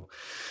travel.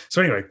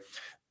 So anyway,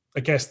 I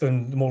guess the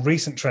more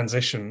recent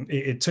transition,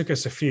 it took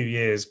us a few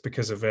years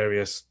because of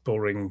various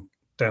boring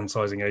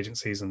downsizing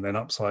agencies and then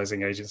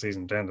upsizing agencies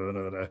and over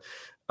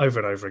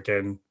and over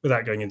again.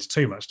 Without going into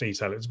too much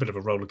detail, it was a bit of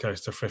a roller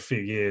coaster for a few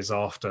years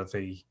after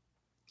the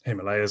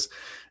Himalayas.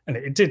 And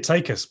it did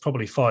take us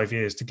probably 5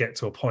 years to get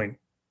to a point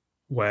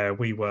where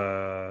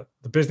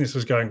the business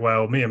was going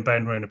well. Me and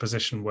Ben were in a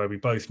position where we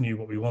both knew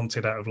what we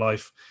wanted out of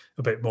life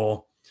a bit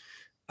more.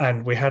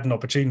 And we had an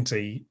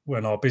opportunity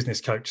when our business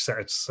coach set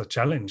us a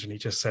challenge, and he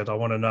just said, I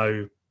want to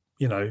know,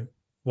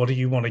 what do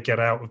you want to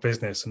get out of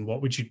business, and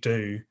what would you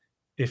do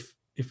if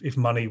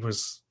money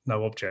was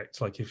no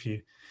object? Like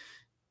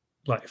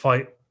if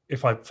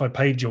I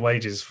paid your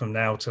wages from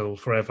now till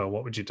forever,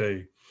 what would you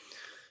do?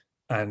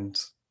 And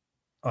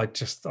I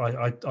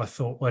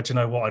thought, well, do you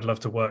know what? I'd love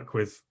to work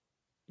with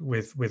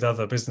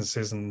other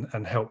businesses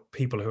and help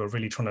people who are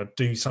really trying to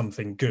do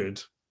something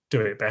good,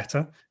 do it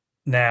better.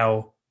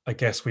 Now, I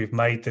guess we've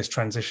made this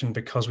transition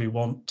because I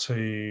want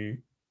to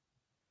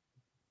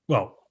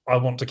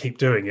keep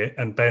doing it.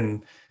 And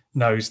Ben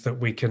knows that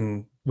we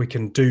can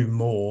do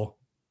more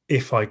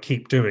if I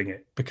keep doing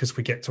it, because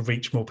we get to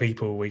reach more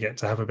people, we get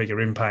to have a bigger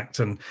impact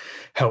and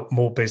help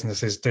more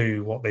businesses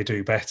do what they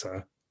do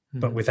better,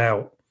 but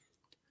without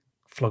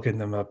flogging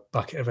them a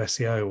bucket of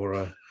SEO or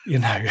a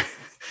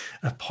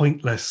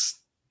pointless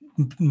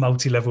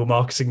multi-level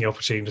marketing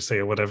opportunity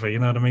or whatever. You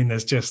know what I mean?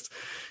 There's just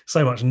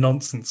so much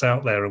nonsense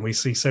out there, and we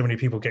see so many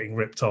people getting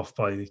ripped off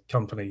by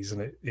companies,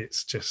 and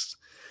it's just,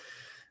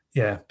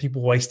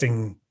 people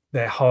wasting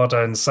their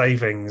hard-earned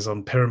savings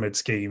on pyramid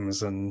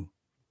schemes and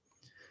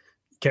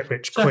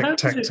get-rich-quick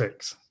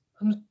tactics.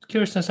 I'm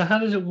curious now. So how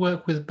does it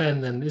work with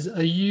Ben then?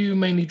 Are you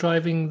mainly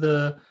driving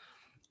the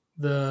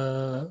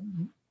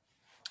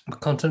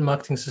Content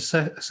Marketing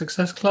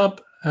Success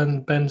Club,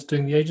 and Ben's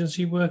doing the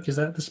agency work? Is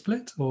that the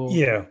split? Or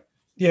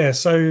yeah.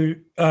 So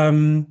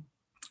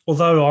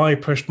although I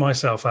pushed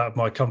myself out of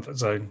my comfort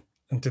zone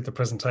and did the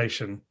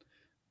presentation,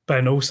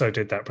 Ben also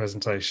did that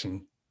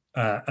presentation,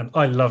 and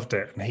I loved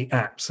it, and he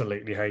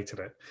absolutely hated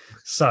it.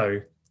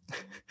 So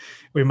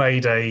we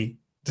made a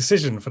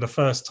decision for the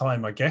first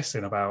time, I guess,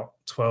 in about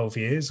 12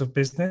 years of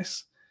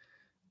business,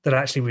 that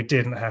actually we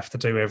didn't have to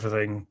do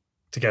everything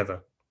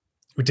together.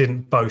 We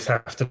didn't both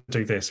have to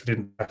do this. We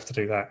didn't have to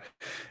do that.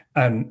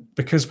 And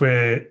because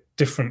we're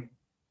different,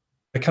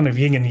 the kind of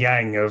yin and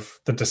yang of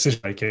the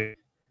decision making.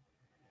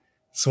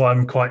 So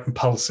I'm quite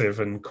impulsive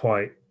and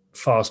quite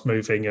fast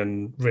moving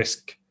and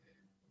risk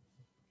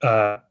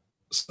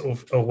sort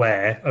of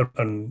aware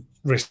and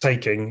risk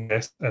taking.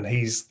 Yes. And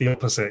he's the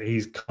opposite.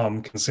 He's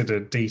calm,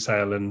 considered,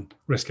 detail and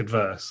risk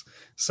adverse.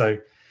 So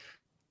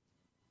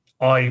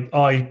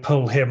I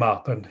pull him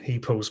up and he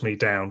pulls me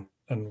down,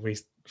 and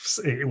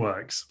it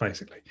works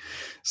basically.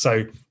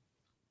 So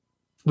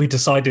we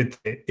decided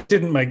it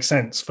didn't make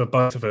sense for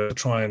both of us to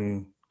try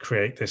and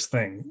create this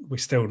thing. We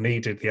still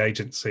needed the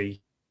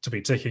agency to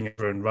be ticking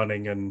over and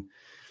running,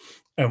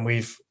 and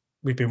we've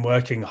been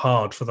working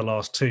hard for the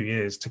last 2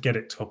 years to get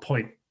it to a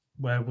point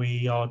where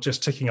we are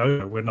just ticking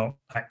over. We're not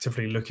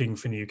actively looking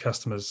for new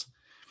customers.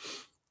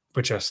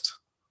 We're just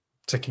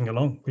ticking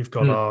along. We've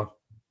got our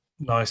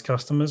nice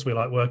customers. We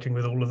like working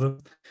with all of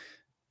them,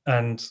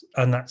 and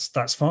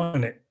that's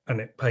fine. And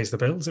it pays the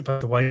bills. It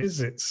pays the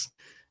wages. It's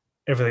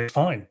everything's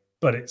fine.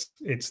 But it's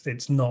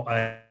not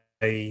that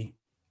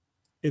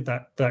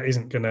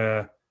isn't going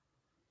to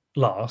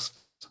last.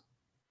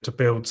 To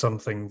build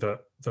something that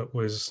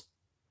was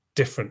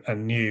different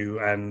and new,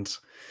 and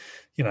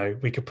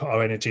we could put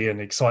our energy and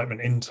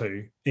excitement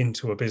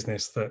into a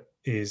business that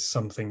is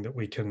something that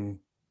we can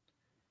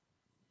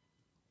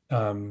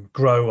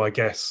grow, I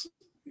guess,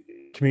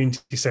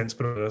 community sense,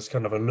 but there's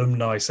kind of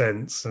alumni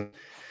sense, and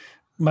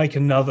make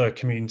another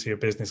community of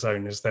business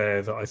owners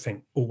there that I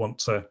think all want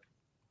to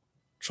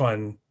try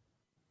and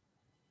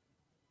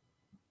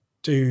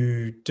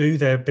do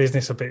their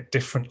business a bit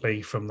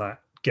differently from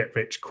that get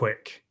rich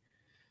quick.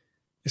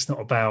 It's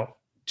not about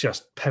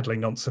just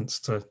peddling nonsense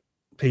to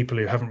people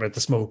who haven't read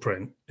the small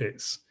print.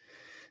 It's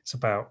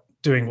about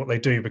doing what they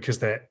do because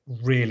they're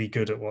really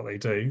good at what they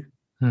do,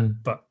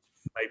 but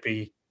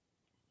maybe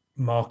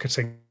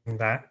marketing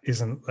that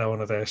isn't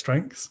one of their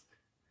strengths.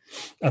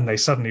 And they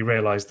suddenly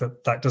realize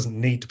that that doesn't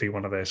need to be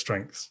one of their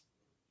strengths,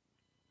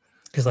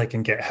 because they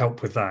can get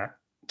help with that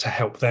to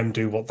help them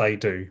do what they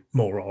do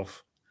more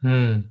of.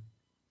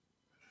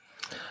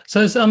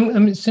 So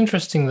it's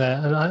interesting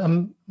there, and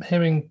I'm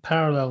hearing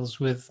parallels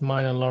with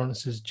mine and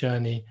Lawrence's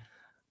journey.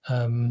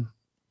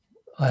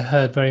 I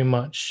heard very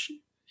much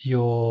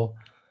your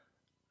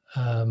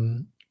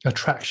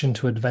attraction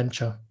to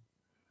adventure,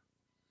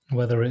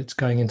 whether it's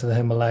going into the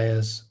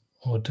Himalayas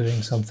or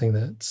doing something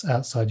that's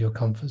outside your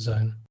comfort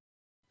zone.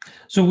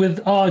 So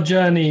with our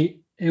journey,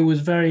 it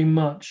was very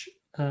much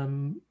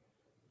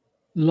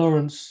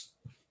Lawrence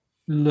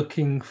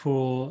looking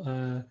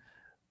for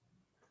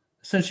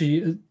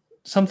essentially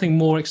something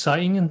more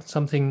exciting and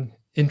something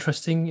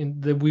interesting.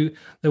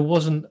 There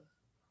wasn't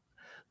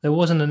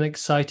an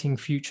exciting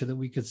future that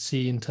we could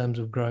see in terms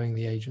of growing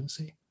the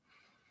agency.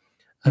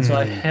 And so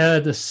I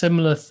heard a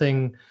similar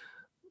thing,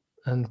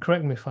 and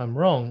correct me if I'm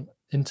wrong,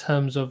 in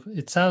terms of,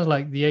 it sounds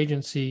like the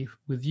agency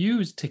with you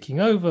is ticking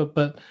over,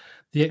 but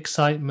the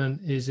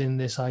excitement is in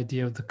this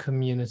idea of the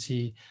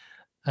community.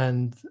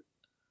 And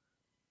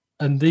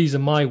these are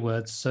my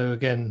words, so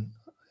again,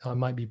 I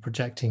might be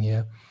projecting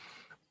here,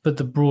 but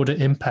the broader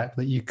impact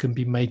that you can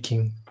be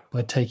making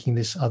by taking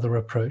this other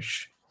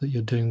approach that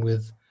you're doing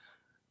with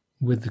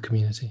the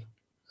community.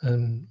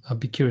 And I'd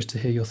be curious to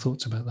hear your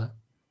thoughts about that.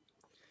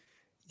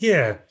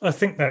 Yeah, I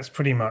think that's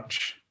pretty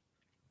much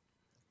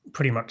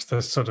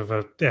the sort of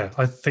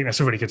I think that's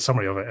a really good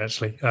summary of it,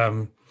 actually.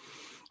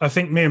 I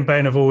think me and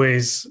Ben have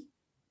always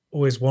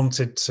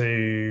wanted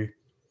to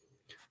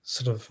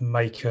sort of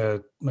make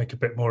a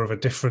bit more of a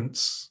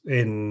difference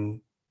in.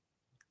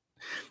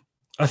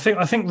 I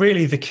think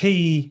really the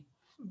key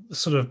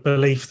sort of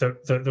belief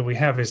that we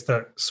have is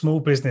that small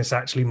business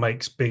actually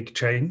makes big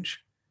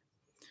change.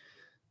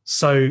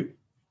 So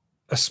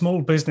a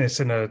small business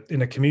in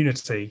a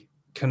community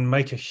can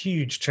make a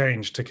huge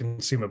change to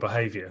consumer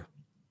behavior.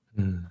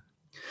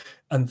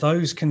 And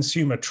those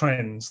consumer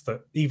trends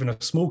that even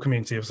a small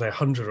community of say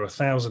 100 or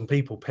 1,000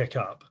 people pick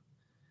up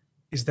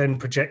is then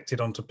projected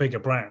onto bigger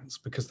brands,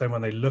 because then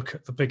when they look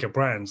at the bigger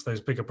brands,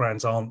 those bigger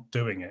brands aren't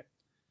doing it.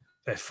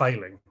 They're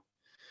failing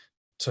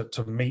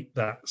to meet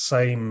that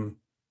same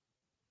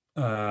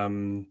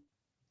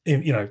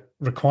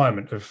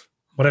requirement of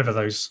whatever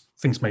those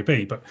things may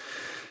be. But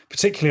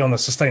particularly on the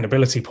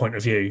sustainability point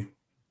of view,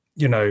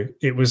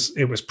 it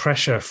was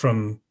pressure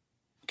from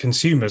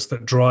consumers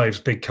that drives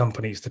big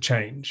companies to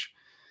change.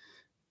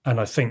 And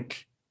I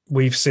think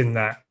we've seen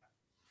that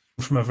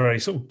from a very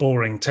sort of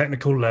boring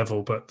technical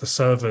level, but the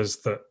servers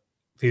that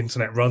the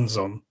internet runs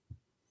on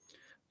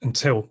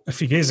until a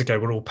few years ago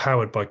were all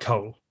powered by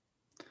coal.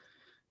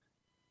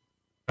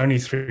 Only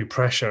through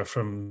pressure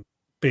from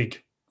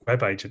big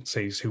web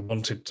agencies who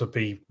wanted to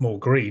be more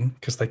green,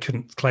 because they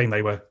couldn't claim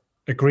they were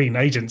a green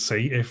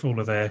agency if all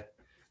of their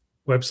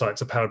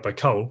websites are powered by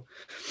coal,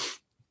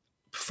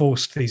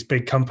 forced these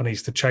big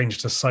companies to change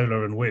to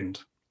solar and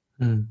wind.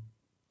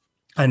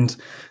 And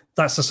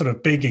that's a sort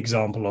of big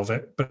example of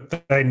it.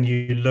 But then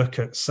you look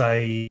at,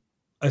 say,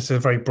 it's a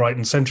very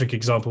Brighton-centric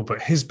example, but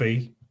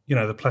Hisby,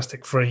 the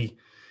plastic-free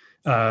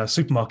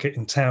supermarket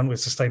in town with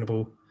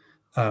sustainable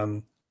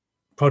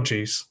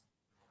produce,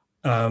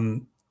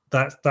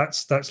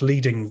 that's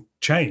leading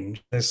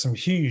change. There's some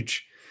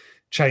huge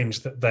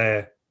change that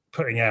they're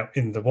putting out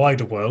in the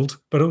wider world,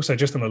 but also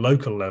just on a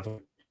local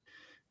level.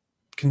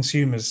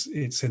 Consumers,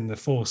 it's in the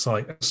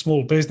foresight of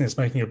small business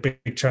making a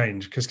big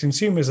change, because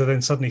consumers are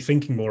then suddenly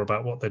thinking more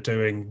about what they're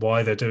doing,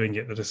 why they're doing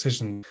it, the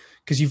decision,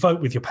 because you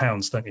vote with your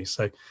pounds, don't you?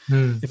 So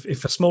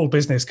if a small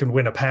business can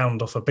win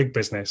 £1 off a big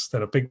business,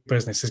 then a big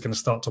business is going to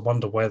start to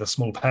wonder where the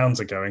small pounds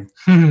are going.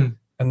 And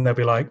they'll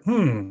be like,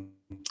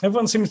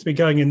 everyone seems to be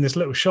going in this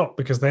little shop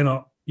because they're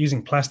not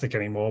using plastic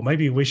anymore.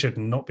 Maybe we should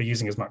not be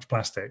using as much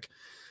plastic.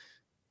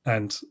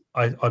 And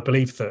I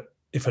believe that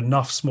if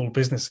enough small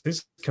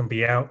businesses can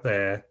be out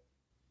there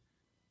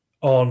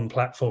on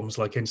platforms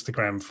like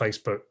Instagram,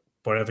 Facebook,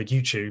 wherever,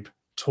 YouTube,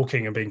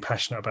 talking and being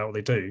passionate about what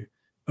they do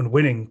and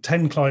winning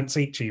 10 clients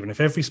each, even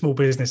if every small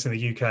business in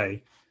the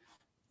UK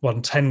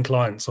won 10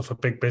 clients off a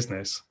big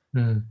business,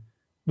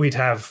 we'd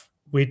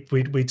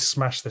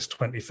smash this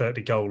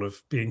 2030 goal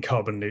of being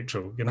carbon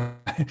neutral.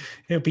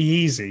 It'd be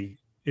easy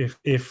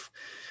if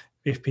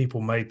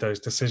people made those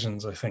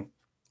decisions, I think,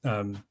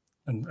 and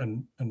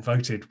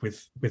voted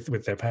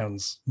with their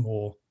pounds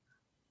more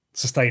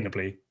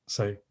sustainably.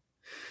 So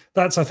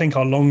that's, I think,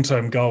 our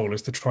long-term goal,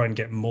 is to try and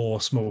get more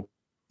small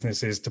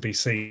businesses to be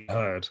seen and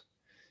heard.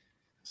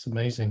 It's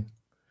amazing.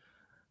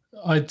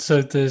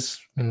 So there's,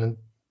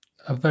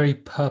 a very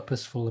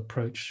purposeful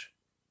approach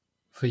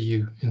for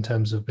you in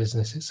terms of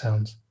business, it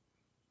sounds.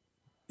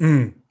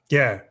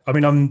 Yeah, I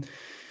mean,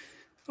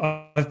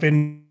 I've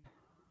been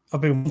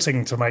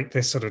wanting to make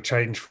this sort of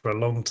change for a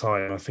long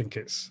time. I think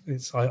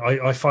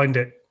I find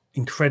it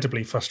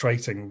incredibly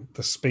frustrating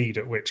the speed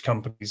at which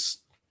companies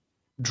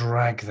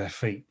drag their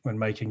feet when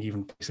making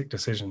even basic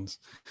decisions.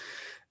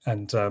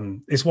 And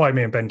it's why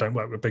me and Ben don't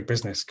work with big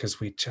business, because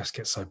we just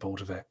get so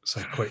bored of it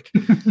so quick.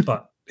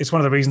 But it's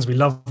one of the reasons we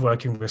love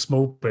working with a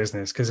small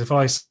business, because if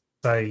I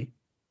say,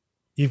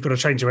 you've got to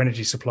change your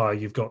energy supply,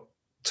 you've got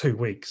 2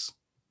 weeks.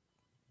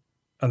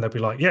 And they'll be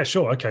like, yeah,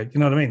 sure, okay. You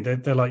know what I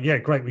mean? They're like, yeah,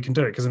 great, we can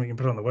do it, because then we can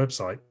put it on the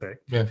website.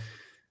 Yeah.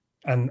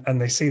 And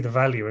they see the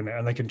value in it,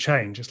 and they can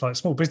change. It's like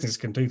small business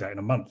can do that in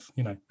a month,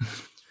 you know.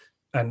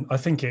 And I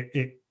think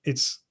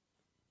it's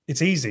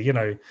easy, you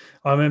know.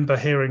 I remember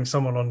hearing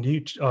someone on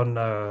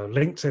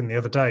LinkedIn the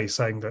other day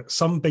saying that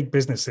some big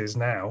businesses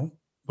now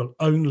will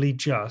only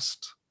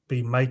just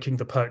be making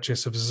the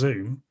purchase of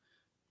Zoom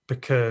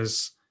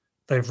because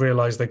they've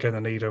realized they're going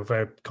to need a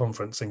web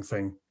conferencing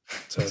thing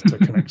to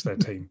connect their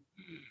team.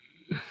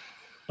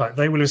 Like,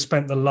 they will have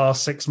spent the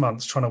last 6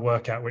 months trying to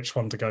work out which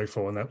one to go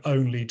for, and they'll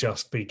only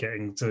just be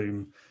getting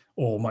Zoom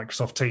or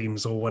Microsoft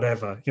Teams or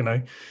whatever, you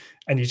know.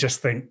 And you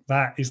just think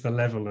that is the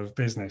level of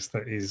business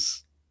that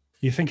is.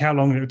 You think how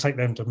long it would take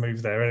them to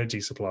move their energy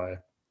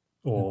supplier,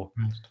 or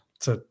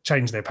to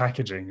change their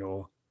packaging,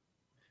 or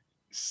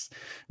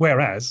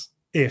whereas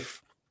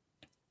if,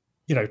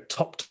 you know,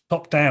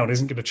 top down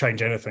isn't going to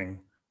change anything,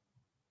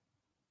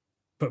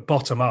 but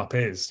bottom up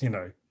is, you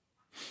know,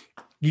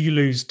 you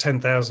lose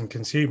 10,000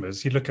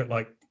 consumers. You look at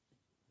like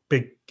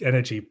big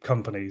energy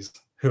companies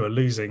who are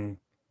losing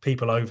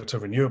people over to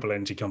renewable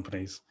energy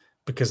companies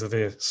because of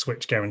their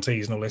switch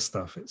guarantees and all this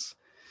stuff. It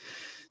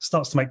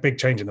starts to make big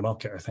change in the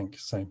market, I think.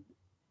 So,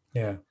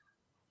 yeah.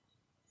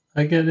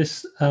 I get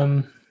this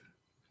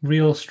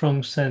real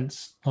strong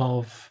sense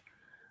of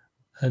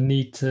a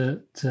need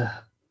to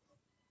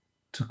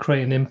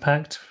create an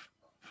impact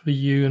for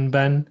you and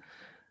Ben,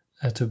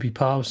 to be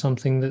part of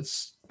something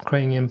that's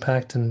creating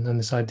impact, and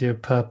this idea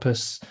of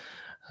purpose,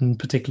 and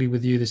particularly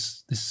with you,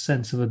 this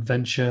sense of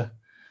adventure,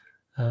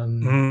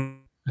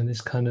 and this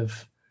kind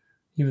of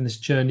even this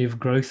journey of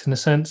growth in a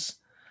sense.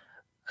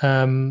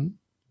 And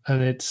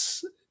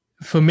it's,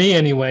 for me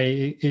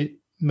anyway, it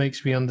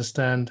makes me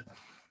understand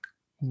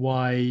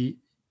why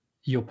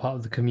you're part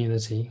of the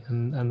community,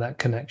 and that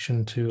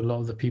connection to a lot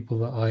of the people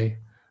that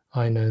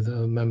I know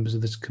that are members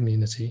of this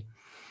community.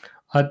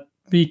 I'd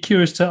be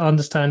curious to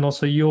understand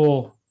also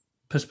your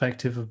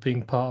perspective of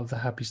being part of the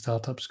Happy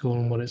Startup School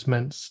and what it's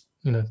meant,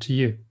 you know, to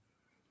you.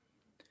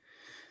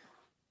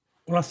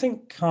 Well, I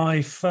think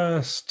I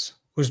first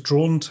was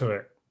drawn to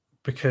it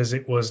because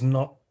it was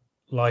not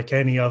like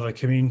any other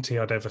community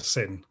I'd ever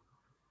seen.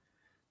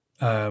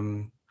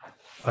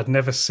 I'd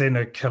never seen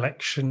a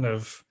collection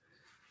of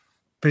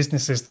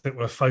businesses that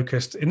were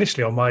focused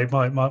initially on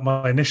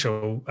my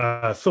initial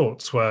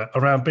thoughts were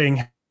around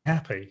being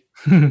happy.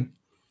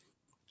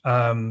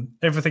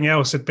 Everything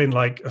else had been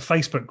like a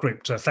Facebook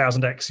group to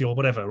 1000x or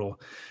whatever, or,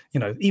 you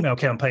know, email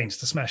campaigns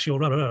to smash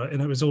your,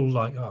 and it was all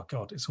like, oh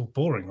God, it's all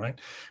boring, right?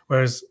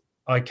 Whereas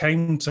I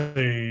came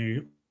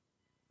to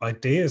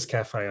Ideas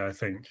Cafe, I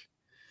think,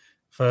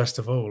 first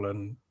of all,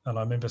 and I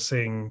remember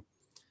seeing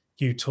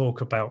you talk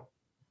about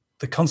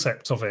the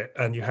concept of it,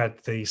 and you had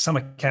the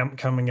summer camp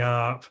coming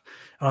up,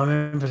 and I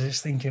remember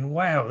just thinking,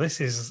 wow, this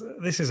is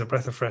a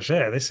breath of fresh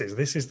air. This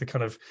is the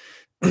kind of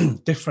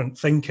different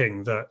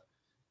thinking that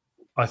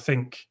I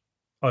think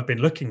I've been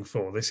looking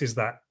for. This is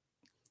that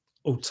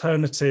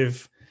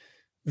alternative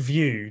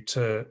view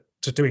to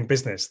doing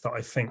business that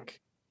I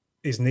think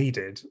is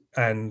needed.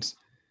 And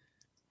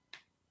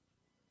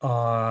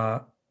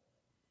I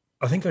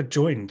think I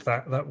joined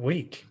that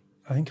week.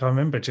 I think I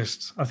remember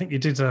I think you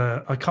did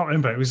I can't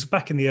remember. It was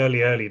back in the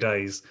early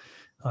days.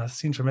 I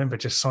seem to remember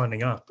just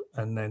signing up,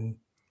 and then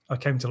I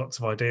came to lots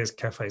of ideas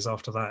cafes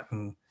after that.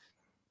 And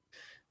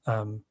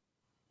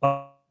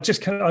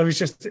I was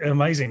just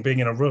amazing being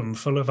in a room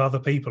full of other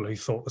people who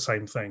thought the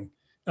same thing.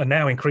 And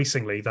now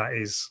increasingly that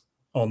is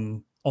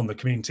on the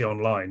community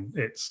online.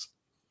 It's,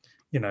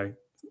 you know,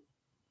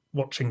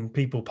 watching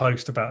people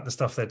post about the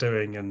stuff they're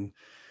doing, and,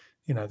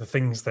 you know, the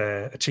things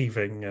they're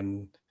achieving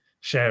and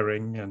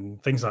sharing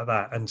and things like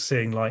that, and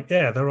seeing like,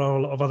 yeah, there are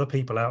a lot of other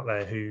people out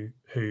there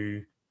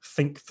who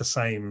think the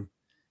same,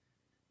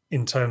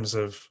 in terms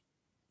of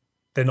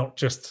they're not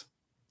just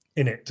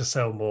in it to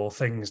sell more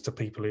things to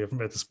people who haven't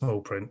read the small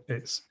print.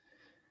 It's,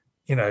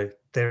 you know,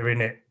 they're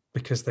in it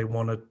because they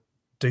want to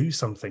do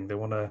something. They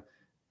want to,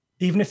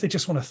 even if they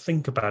just want to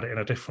think about it in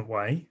a different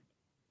way,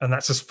 and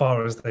that's as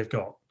far as they've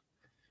got,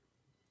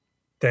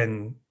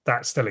 then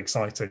that's still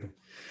exciting.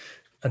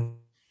 And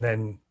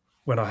then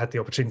when I had the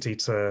opportunity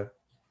to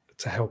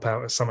help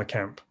out at summer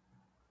camp,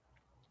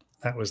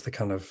 that was the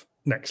kind of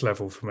next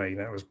level for me.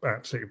 That was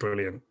absolutely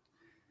brilliant,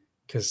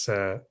 because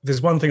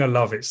there's one thing I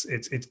love.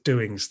 It's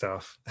doing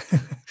stuff,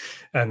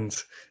 and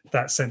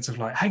that sense of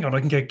like, hang on,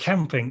 I can go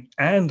camping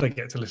and I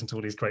get to listen to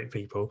all these great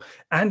people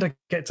and I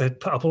get to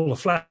put up all the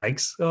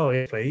flags. Oh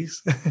yeah,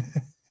 please.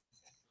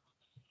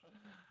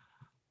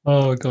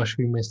 Oh gosh,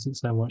 we missed it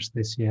so much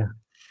this year.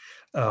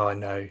 Oh, I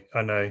know.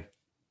 And,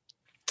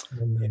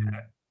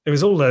 It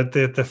was all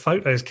the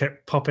photos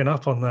kept popping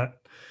up on that.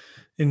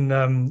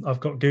 I've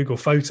got Google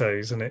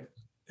Photos, and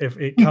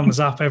it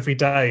comes up every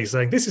day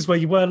saying this is where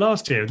you were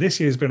last year. This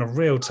year's been a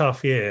real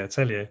tough year, I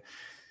tell you.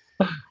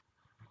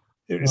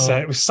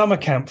 It was summer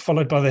camp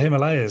followed by the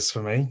Himalayas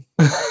for me.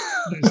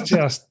 It was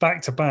just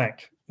back to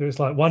back. It was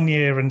like 1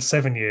 year and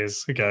 7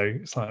 years ago.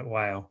 It's like,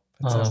 wow.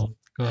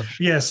 Gosh.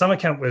 Yeah, summer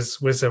camp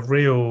was a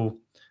real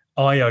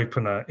eye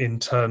opener in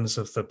terms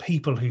of the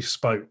people who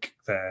spoke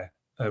there.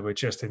 Were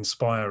just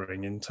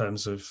inspiring in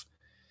terms of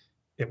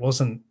it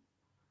wasn't.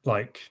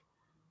 I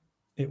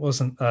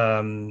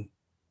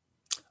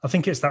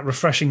think it's that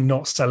refreshing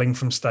not selling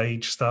from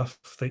stage stuff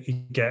that you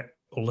get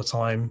all the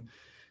time,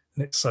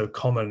 and it's so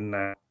common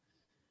now.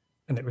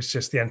 And it was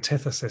just the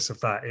antithesis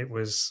of that. It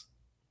was,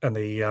 and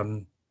the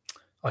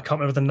I can't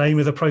remember the name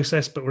of the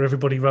process, but where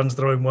everybody runs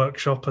their own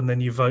workshop and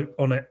then you vote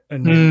on it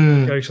and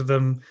you go to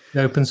them.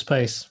 The open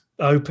space,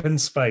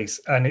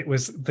 and it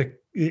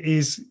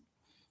is.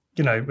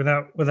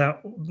 Without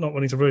not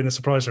wanting to ruin the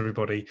surprise for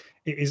everybody,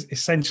 it is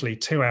essentially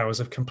 2 hours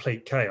of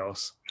complete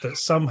chaos that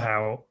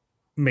somehow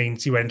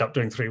means you end up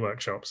doing 3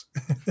 workshops.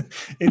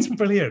 It's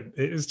brilliant.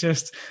 It was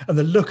just, and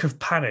the look of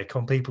panic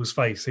on people's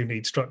face who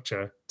need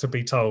structure to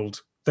be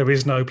told there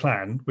is no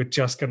plan. We're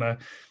just going to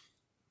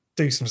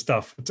do some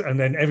stuff. And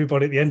then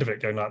everybody at the end of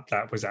it going like,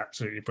 that was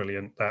absolutely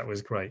brilliant. That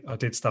was great. I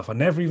did stuff I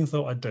never even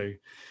thought I'd do.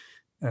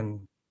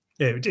 And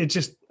yeah, it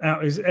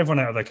was everyone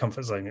out of their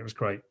comfort zone. It was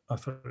great. I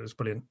thought it was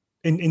brilliant.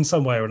 In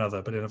some way or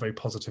another, but in a very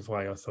positive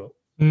way, I thought.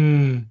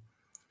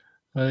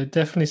 It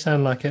definitely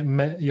sounded like it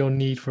met your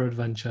need for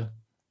adventure.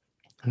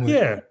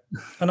 Yeah,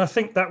 and I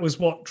think that was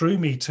what drew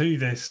me to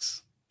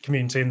this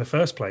community in the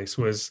first place.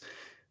 Was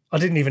I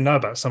didn't even know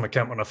about summer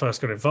camp when I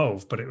first got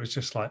involved, but it was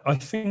just like, I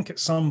think at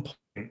some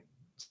point,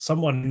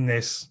 someone in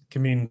this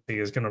community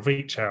is going to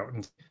reach out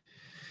and,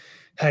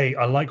 hey,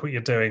 I like what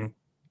you're doing.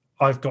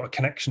 I've got a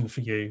connection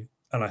for you,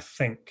 and I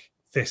think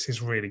this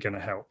is really going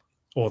to help.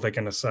 Or they're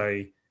going to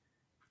say,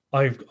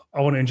 I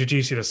want to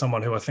introduce you to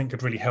someone who I think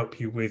could really help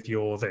you with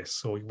your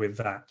this or with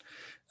that.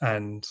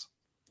 And,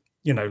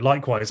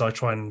 likewise, I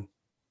try and,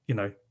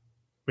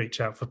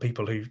 reach out for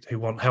people who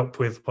want help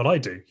with what I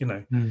do,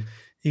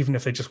 even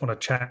if they just want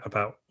to chat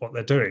about what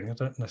they're doing. I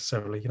don't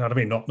necessarily, you know what I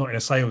mean? Not in a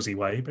salesy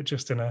way, but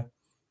just in a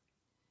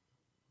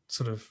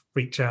sort of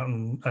reach out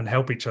and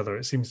help each other.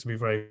 It seems to be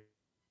very,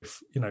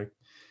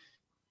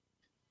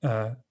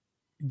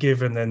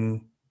 give and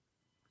then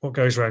what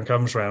goes around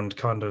comes around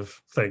kind of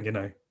thing,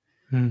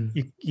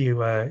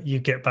 You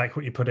get back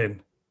what you put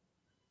in.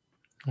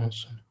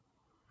 Awesome.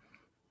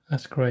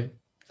 That's great.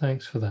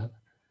 Thanks for that.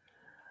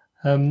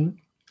 And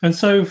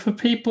so for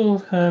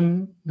people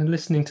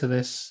listening to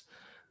this,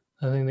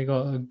 I think they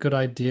got a good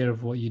idea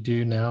of what you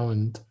do now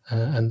and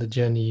the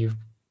journey you've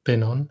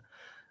been on.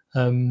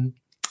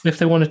 If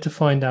they wanted to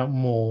find out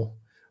more,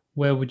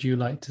 where would you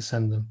like to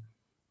send them?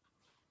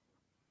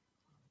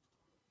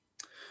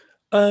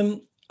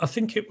 I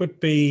think it would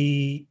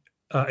be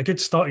a good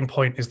starting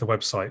point is the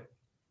website.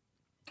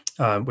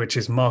 Which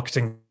is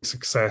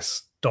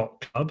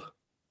marketingsuccess.club,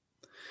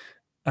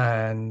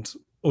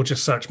 or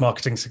just search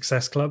Marketing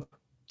Success Club.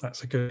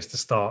 That's a good place to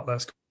start.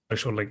 That's got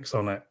social links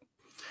on it.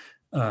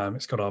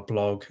 It's got our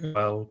blog as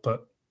well.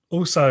 But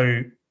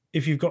also,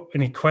 if you've got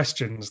any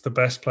questions, the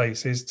best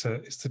place is to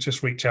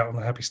just reach out on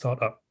the Happy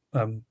Startup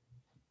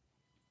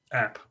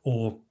app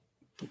or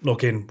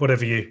log in,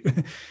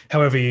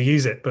 however you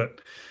use it.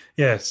 But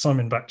yeah,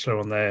 Simon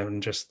Batchelar on there,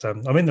 and just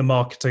I'm in the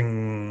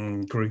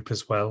marketing group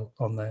as well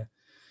on there.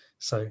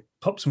 So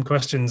pop some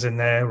questions in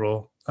there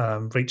or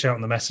reach out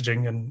on the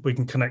messaging and we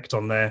can connect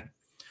on there.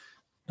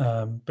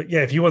 But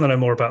yeah, if you want to know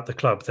more about the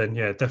club, then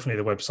yeah,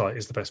 definitely the website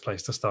is the best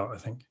place to start, I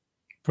think.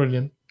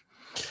 Brilliant.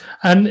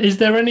 And is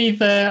there is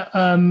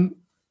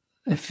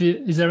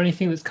there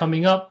anything that's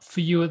coming up for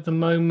you at the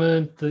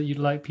moment that you'd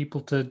like people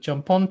to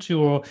jump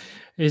onto, or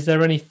is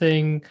there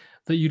anything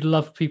that you'd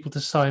love people to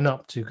sign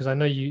up to? Because I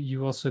know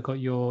you also got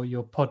your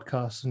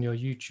podcast and your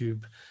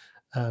YouTube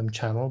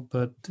channel,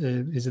 but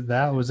is it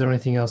that, or is there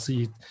anything else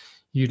that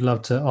you'd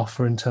love to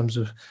offer in terms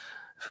of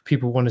if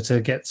people wanted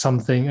to get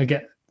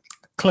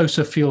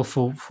closer feel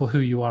for who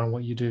you are and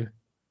what you do?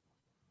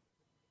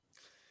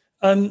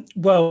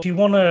 Well, if you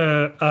want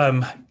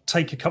to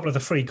take a couple of the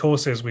free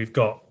courses we've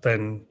got,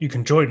 then you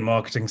can join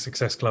Marketing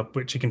Success Club,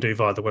 which you can do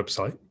via the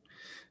website.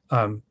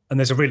 And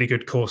there's a really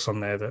good course on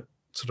there that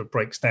sort of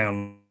breaks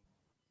down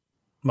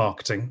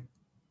marketing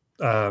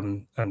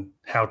and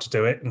how to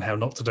do it and how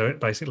not to do it,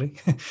 basically.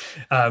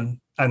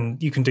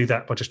 And you can do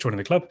that by just joining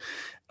the club.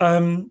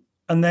 And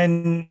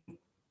then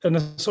in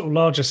a sort of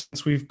larger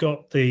sense, we've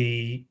got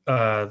the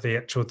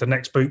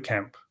next boot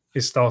camp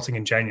is starting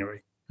in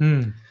January.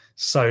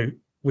 So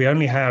we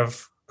only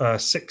have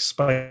 6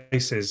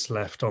 spaces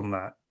left on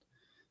that.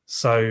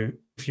 So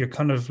if you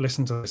kind of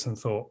listened to this and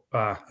thought,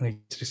 I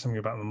need to do something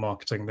about the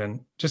marketing,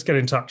 then just get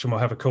in touch and we'll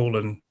have a call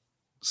and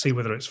see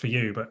whether it's for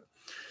you. But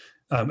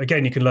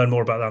again, you can learn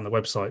more about that on the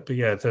website. But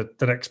yeah, the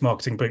next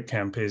marketing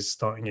bootcamp is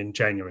starting in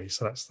January.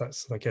 So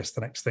that's I guess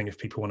the next thing if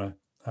people want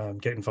to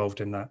get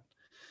involved in that.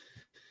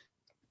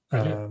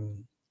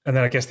 And then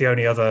I guess the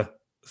only other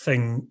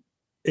thing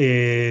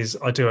is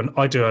I do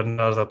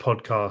another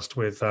podcast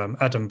with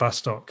Adam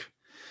Bastock,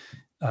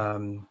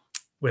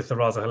 with the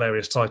rather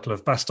hilarious title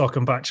of Bastock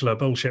and Batchelar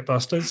Bullshit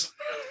Busters.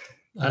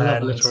 I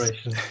love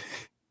alliteration.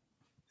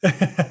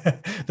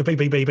 The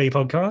BBBB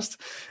podcast.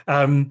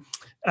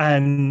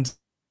 And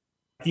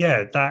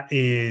yeah, that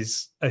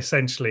is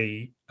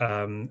essentially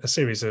a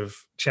series of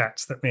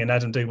chats that me and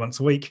Adam do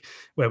once a week,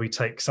 where we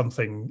take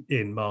something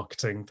in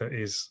marketing that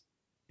is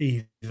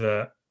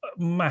either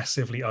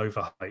massively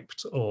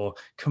overhyped or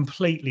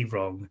completely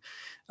wrong,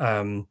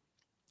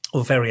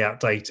 or very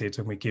outdated,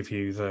 and we give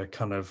you the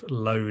kind of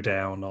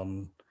lowdown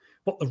on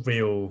what the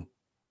real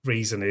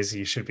reason is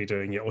you should be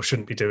doing it or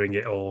shouldn't be doing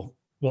it, or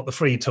what the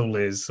free tool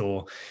is,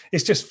 or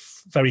it's just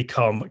very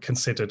calm,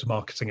 considered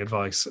marketing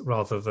advice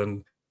rather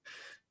than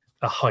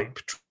a hype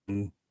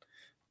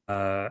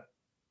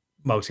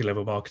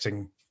multi-level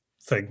marketing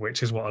thing,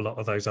 which is what a lot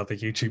of those other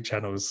YouTube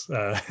channels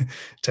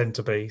tend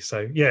to be.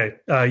 So yeah,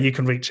 you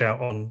can reach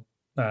out on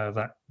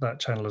that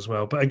channel as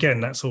well. But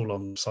again, that's all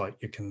on the site.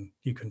 You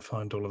can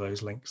find all of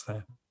those links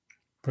there.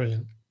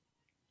 Brilliant.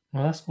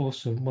 Well, that's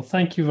awesome. Well,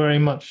 thank you very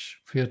much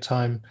for your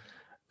time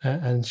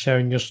and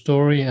sharing your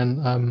story.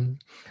 And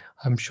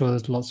I'm sure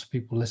there's lots of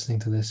people listening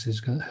to this who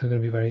are going to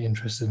be very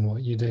interested in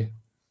what you do.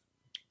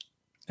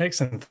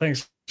 Excellent.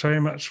 Thanks very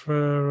much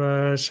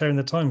for sharing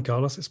the time,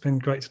 Carlos. It's been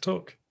great to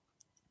talk.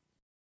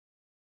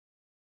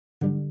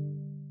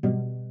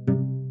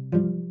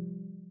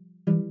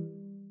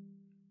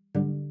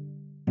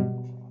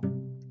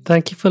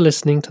 Thank you for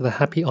listening to the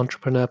Happy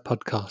Entrepreneur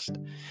podcast.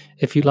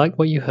 If you like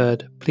what you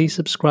heard, please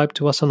subscribe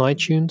to us on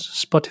iTunes,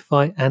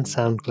 Spotify, and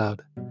SoundCloud.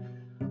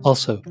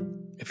 Also,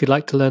 if you'd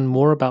like to learn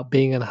more about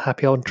being a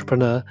happy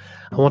entrepreneur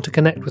and want to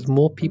connect with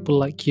more people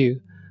like you,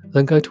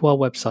 then go to our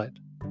website,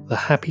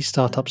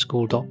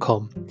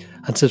 thehappystartupschool.com,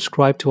 and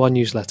subscribe to our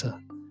newsletter.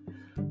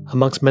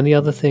 Amongst many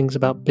other things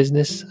about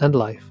business and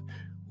life,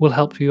 we'll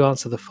help you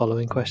answer the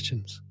following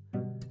questions.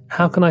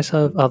 How can I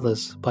serve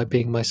others by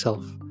being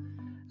myself?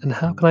 And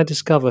how can I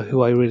discover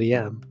who I really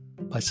am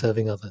by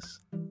serving others?